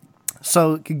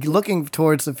 So looking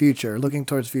towards the future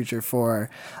for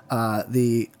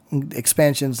the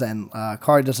expansions and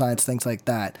card designs, things like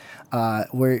that,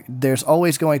 where there's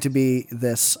always going to be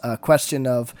this question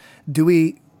of, do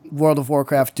we World of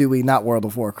Warcraft, do we not World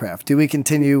of Warcraft? Do we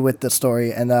continue with the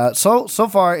story? And so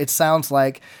far, it sounds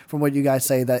like, from what you guys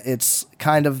say, that it's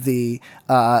kind of the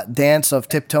dance of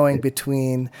tiptoeing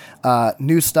between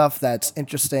new stuff that's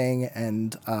interesting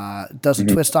and does a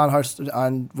twist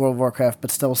on World of Warcraft,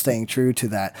 but still staying true to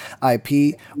that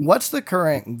IP. What's the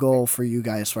current goal for you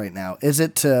guys right now? Is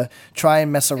it to try and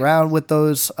mess around with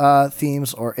those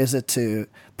themes, or is it to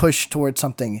push towards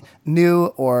something new,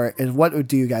 or what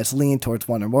do you guys lean towards,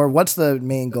 one or more? What's the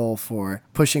main goal for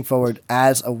pushing forward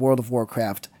as a World of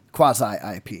Warcraft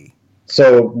quasi-IP?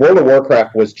 So World of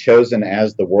Warcraft was chosen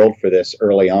as the world for this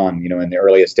early on, in the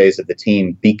earliest days of the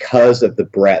team, because of the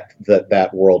breadth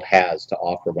that world has to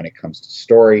offer when it comes to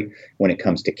story, when it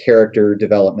comes to character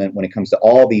development, when it comes to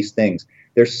all these things.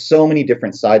 There's so many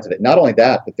different sides of it. Not only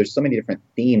that, but there's so many different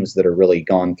themes that are really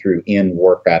gone through in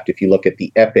Warcraft. If you look at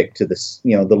the epic to the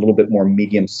little bit more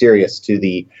medium serious to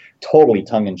the totally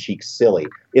tongue-in-cheek silly,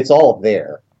 it's all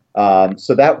there.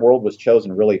 So that world was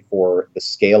chosen really for the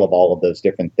scale of all of those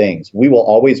different things. We will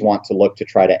always want to look to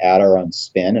try to add our own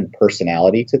spin and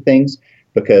personality to things,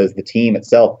 because the team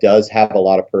itself does have a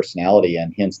lot of personality,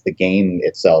 and hence the game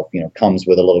itself, comes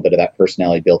with a little bit of that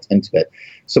personality built into it.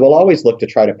 So we'll always look to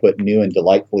try to put new and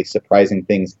delightfully surprising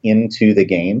things into the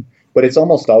game, but it's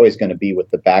almost always going to be with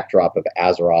the backdrop of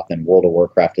Azeroth and World of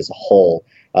Warcraft as a whole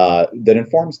that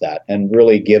informs that and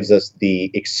really gives us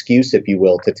the excuse, if you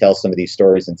will, to tell some of these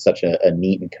stories in such a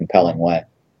neat and compelling way.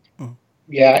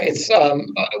 Yeah, it's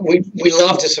we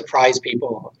love to surprise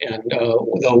people, and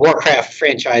the Warcraft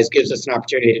franchise gives us an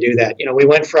opportunity to do that. We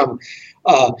went from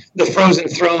the Frozen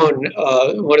Throne,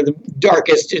 one of the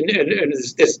darkest and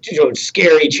this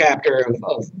scary chapter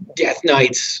of Death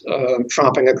Knights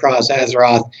tromping across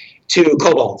Azeroth, to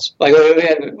Kobolds. Like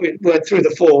we went through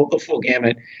the full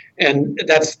gamut, and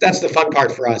that's the fun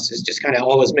part for us, is just kind of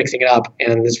always mixing it up,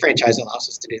 and this franchise allows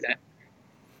us to do that.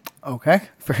 Okay,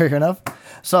 fair enough.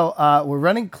 So we're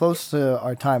running close to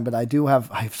our time, but I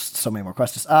have so many more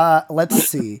questions. Let's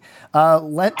see.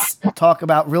 Let's talk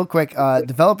about real quick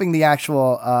developing the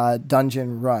actual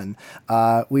dungeon run.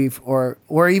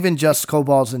 Or even just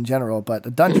Kobolds in general, but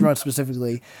a dungeon run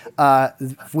specifically.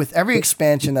 With every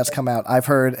expansion that's come out, I've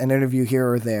heard an interview here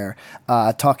or there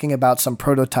talking about some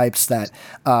prototypes that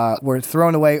were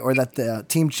thrown away, or that the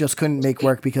team just couldn't make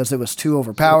work because it was too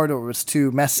overpowered or it was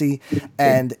too messy.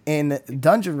 And in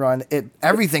Dungeon Run,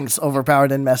 everything's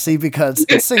overpowered and messy because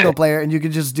it's single player and you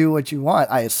can just do what you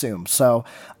want, I assume. So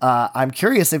I'm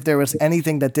curious if there was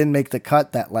anything that didn't make the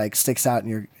cut that sticks out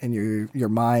in your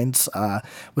minds.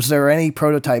 Was there any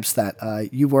prototypes that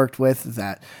you worked with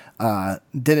that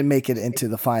didn't make it into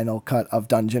the final cut of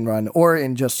Dungeon Run, or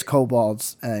in just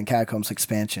Kobolds and Catacombs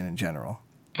expansion in general?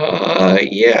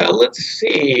 Yeah, let's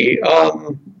see.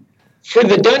 For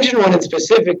the dungeon run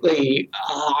specifically,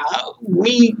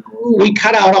 we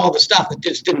cut out all the stuff that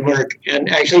just didn't work, and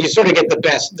actually you sort of get the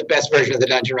best version of the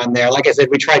dungeon run there. Like I said,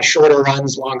 we tried shorter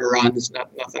runs, longer runs.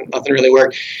 Nothing really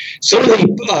worked. Some of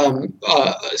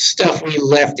the stuff we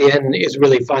left in is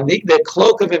really fun. The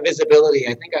cloak of invisibility.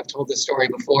 I think I've told this story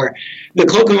before. The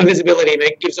cloak of invisibility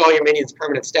gives all your minions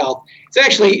permanent stealth.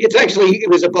 It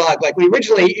was a bug. Like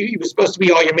originally, it was supposed to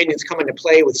be all your minions come into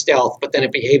play with stealth, but then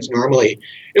it behaves normally.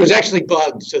 It was actually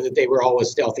bugged so that they were always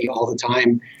stealthy all the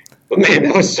time. But man,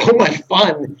 that was so much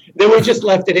fun that we just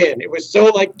left it in. It was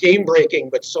so game breaking,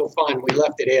 but so fun. We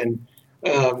left it in.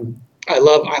 I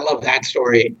love that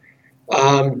story.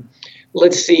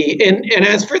 Let's see. And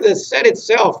as for the set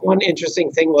itself, one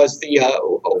interesting thing was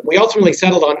we ultimately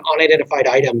settled on unidentified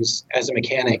items as a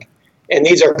mechanic. And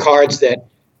these are cards that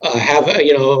have 4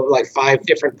 or 5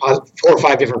 different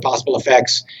possible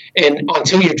effects, and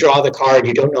until you draw the card,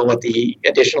 you don't know what the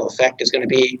additional effect is going to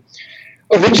be.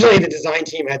 originally the design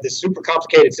team had this super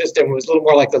complicated system. It was a little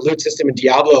more like the loot system in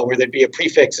Diablo, where there'd be a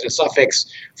prefix and a suffix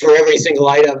for every single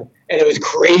item, and it was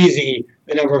crazy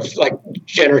the number of like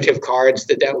generative cards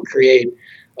that would create.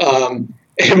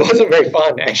 It wasn't very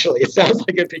fun, actually. It sounds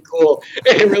like it'd be cool,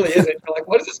 and it really isn't. You're like,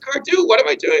 what does this card do? What am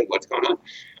I doing? What's going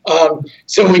on?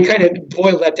 So we kind of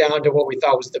boiled that down to what we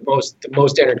thought was the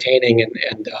most entertaining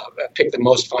and picked the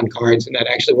most fun cards, and that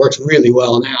actually works really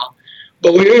well now.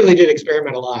 But we really did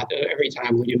experiment a lot. Every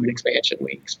time we do an expansion,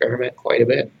 we experiment quite a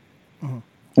bit. Mm-hmm.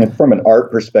 And from an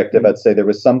art perspective, I'd say there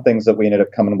was some things that we ended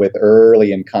up coming with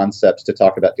early in concepts to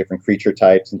talk about different creature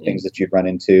types and things that you'd run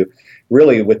into,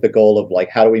 really with the goal of like,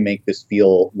 how do we make this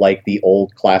feel like the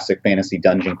old classic fantasy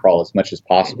dungeon crawl as much as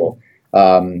possible?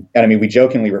 And I mean, we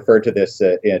jokingly referred to this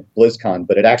at BlizzCon,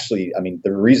 but it actually, I mean,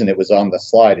 the reason it was on the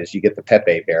slide is you get the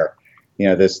Pepe bear. You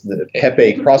know, the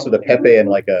Pepe, cross with a Pepe and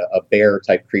like a bear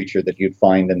type creature that you'd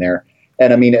find in there.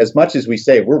 And I mean, as much as we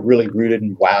say we're really rooted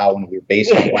in WoW and we're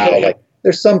based on WoW, like,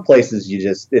 there's some places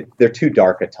they're too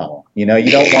dark a tunnel. You know,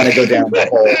 you don't want to go down the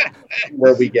hole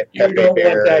where we get Pepe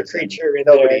bears. That creature in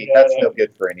nobody, there. That's no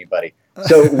good for anybody.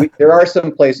 So there are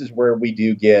some places where we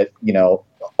do get, you know,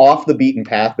 off the beaten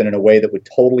path, but in a way that would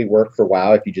totally work for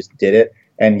WoW if you just did it.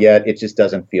 And yet it just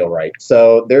doesn't feel right.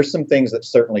 So there's some things that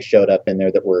certainly showed up in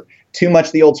there that were too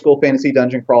much the old school fantasy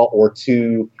dungeon crawl, or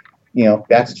too, you know,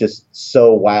 that's just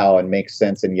so WoW and makes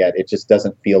sense, and yet it just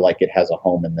doesn't feel like it has a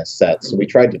home in this set. So we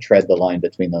tried to tread the line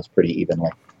between those pretty evenly.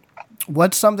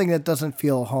 What's something that doesn't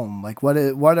feel home? Like what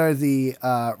are the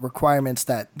requirements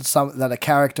that a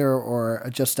character or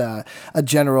just a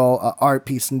general art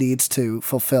piece needs to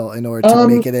fulfill in order to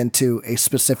make it into a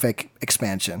specific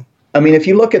expansion? I mean, if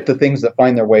you look at the things that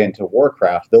find their way into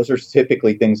Warcraft, those are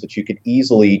typically things that you could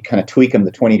easily kind of tweak them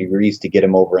to 20 degrees to get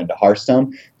them over into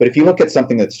Hearthstone. But if you look at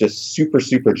something that's just super,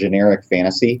 super generic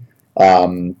fantasy,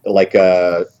 like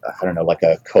a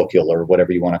Kokul or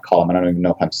whatever you want to call them, I don't even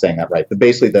know if I'm saying that right, but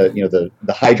basically the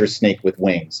Hydra snake with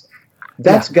wings,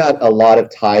 that's got a lot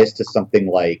of ties to something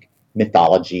like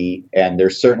mythology, and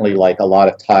there's certainly like a lot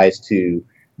of ties to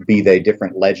be they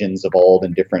different legends of old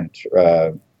and different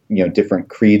different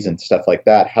creeds and stuff like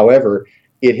that. However,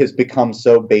 it has become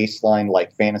so baseline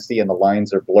like fantasy, and the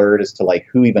lines are blurred as to like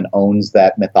who even owns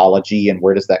that mythology and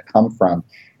where does that come from.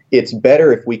 It's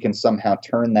better if we can somehow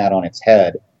turn that on its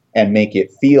head and make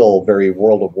it feel very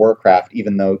World of Warcraft,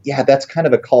 even though, yeah, that's kind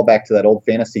of a callback to that old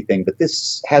fantasy thing, but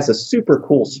this has a super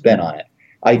cool spin on it.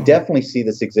 I definitely see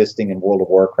this existing in World of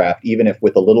Warcraft, even if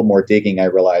with a little more digging, I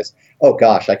realize, oh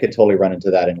gosh, I could totally run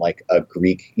into that in like a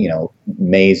Greek,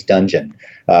 maze dungeon.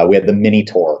 We had the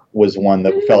Minotaur was one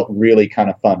that felt really kind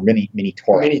of fun.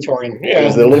 Minotaur. Yeah. It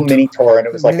was a little Minotaur,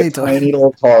 it was like a tiny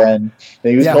little Tauren.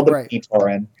 He was called the Minotaur,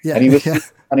 and he was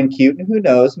fun and cute. And who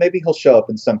knows, maybe he'll show up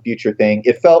in some future thing.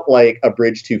 It felt like a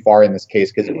bridge too far in this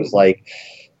case, because it was like,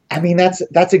 I mean, that's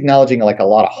acknowledging like a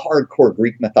lot of hardcore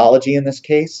Greek mythology in this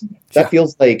case. That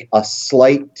feels like a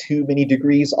slight too many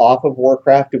degrees off of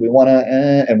Warcraft. Do we want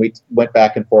to? And we went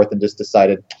back and forth and just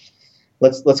decided,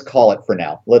 let's call it for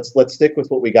now. Let's stick with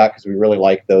what we got because we really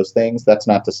like those things. That's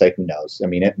not to say who knows. I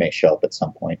mean, it may show up at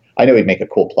some point. I know we'd make a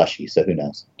cool plushie, so who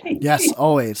knows? Yes,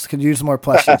 always could use more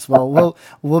plushies. Well,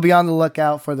 we'll be on the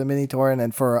lookout for the Minotaur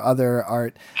and for other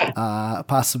art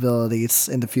possibilities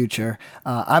in the future.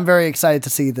 I'm very excited to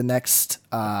see the next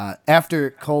after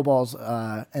Kobolds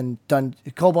and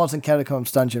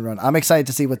Catacombs dungeon run. I'm excited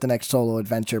to see what the next solo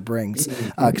adventure brings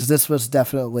because this was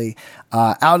definitely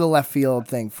out of left field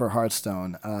thing for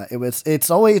Hearthstone.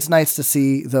 It's always nice to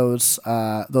see those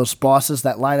bosses,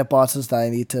 that line of bosses that I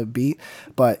need to beat,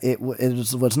 but it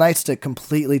was nice to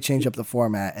completely change up the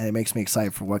format, and it makes me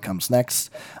excited for what comes next,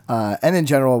 and in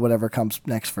general whatever comes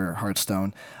next for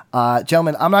Hearthstone.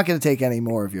 Gentlemen, I'm not going to take any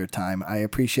more of your time. I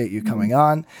appreciate you coming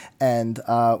on, and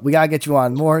we got to get you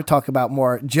on more, talk about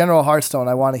more general Hearthstone.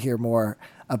 I want to hear more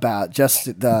about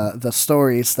just the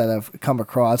stories that have come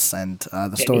across and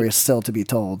the stories still to be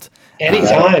told.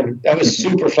 Anytime. That was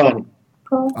super fun.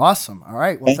 Awesome. All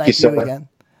right. Well, thank you again.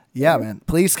 Yeah, man.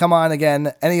 Please come on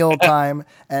again any old time.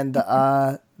 And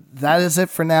that is it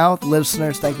for now.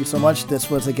 Listeners, thank you so much. This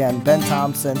was, again, Ben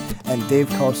Thompson and Dave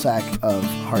Kosak of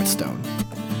Hearthstone.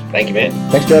 Thank you, man.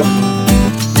 Thanks, Joe.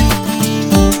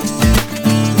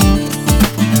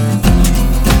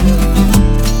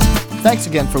 Thanks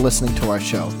again for listening to our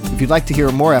show. If you'd like to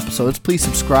hear more episodes, please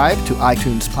subscribe to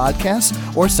iTunes Podcasts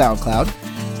or SoundCloud.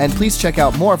 And please check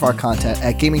out more of our content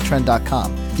at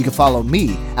gamingtrend.com. You can follow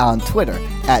me on Twitter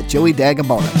at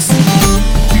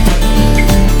JoeyDagabonas.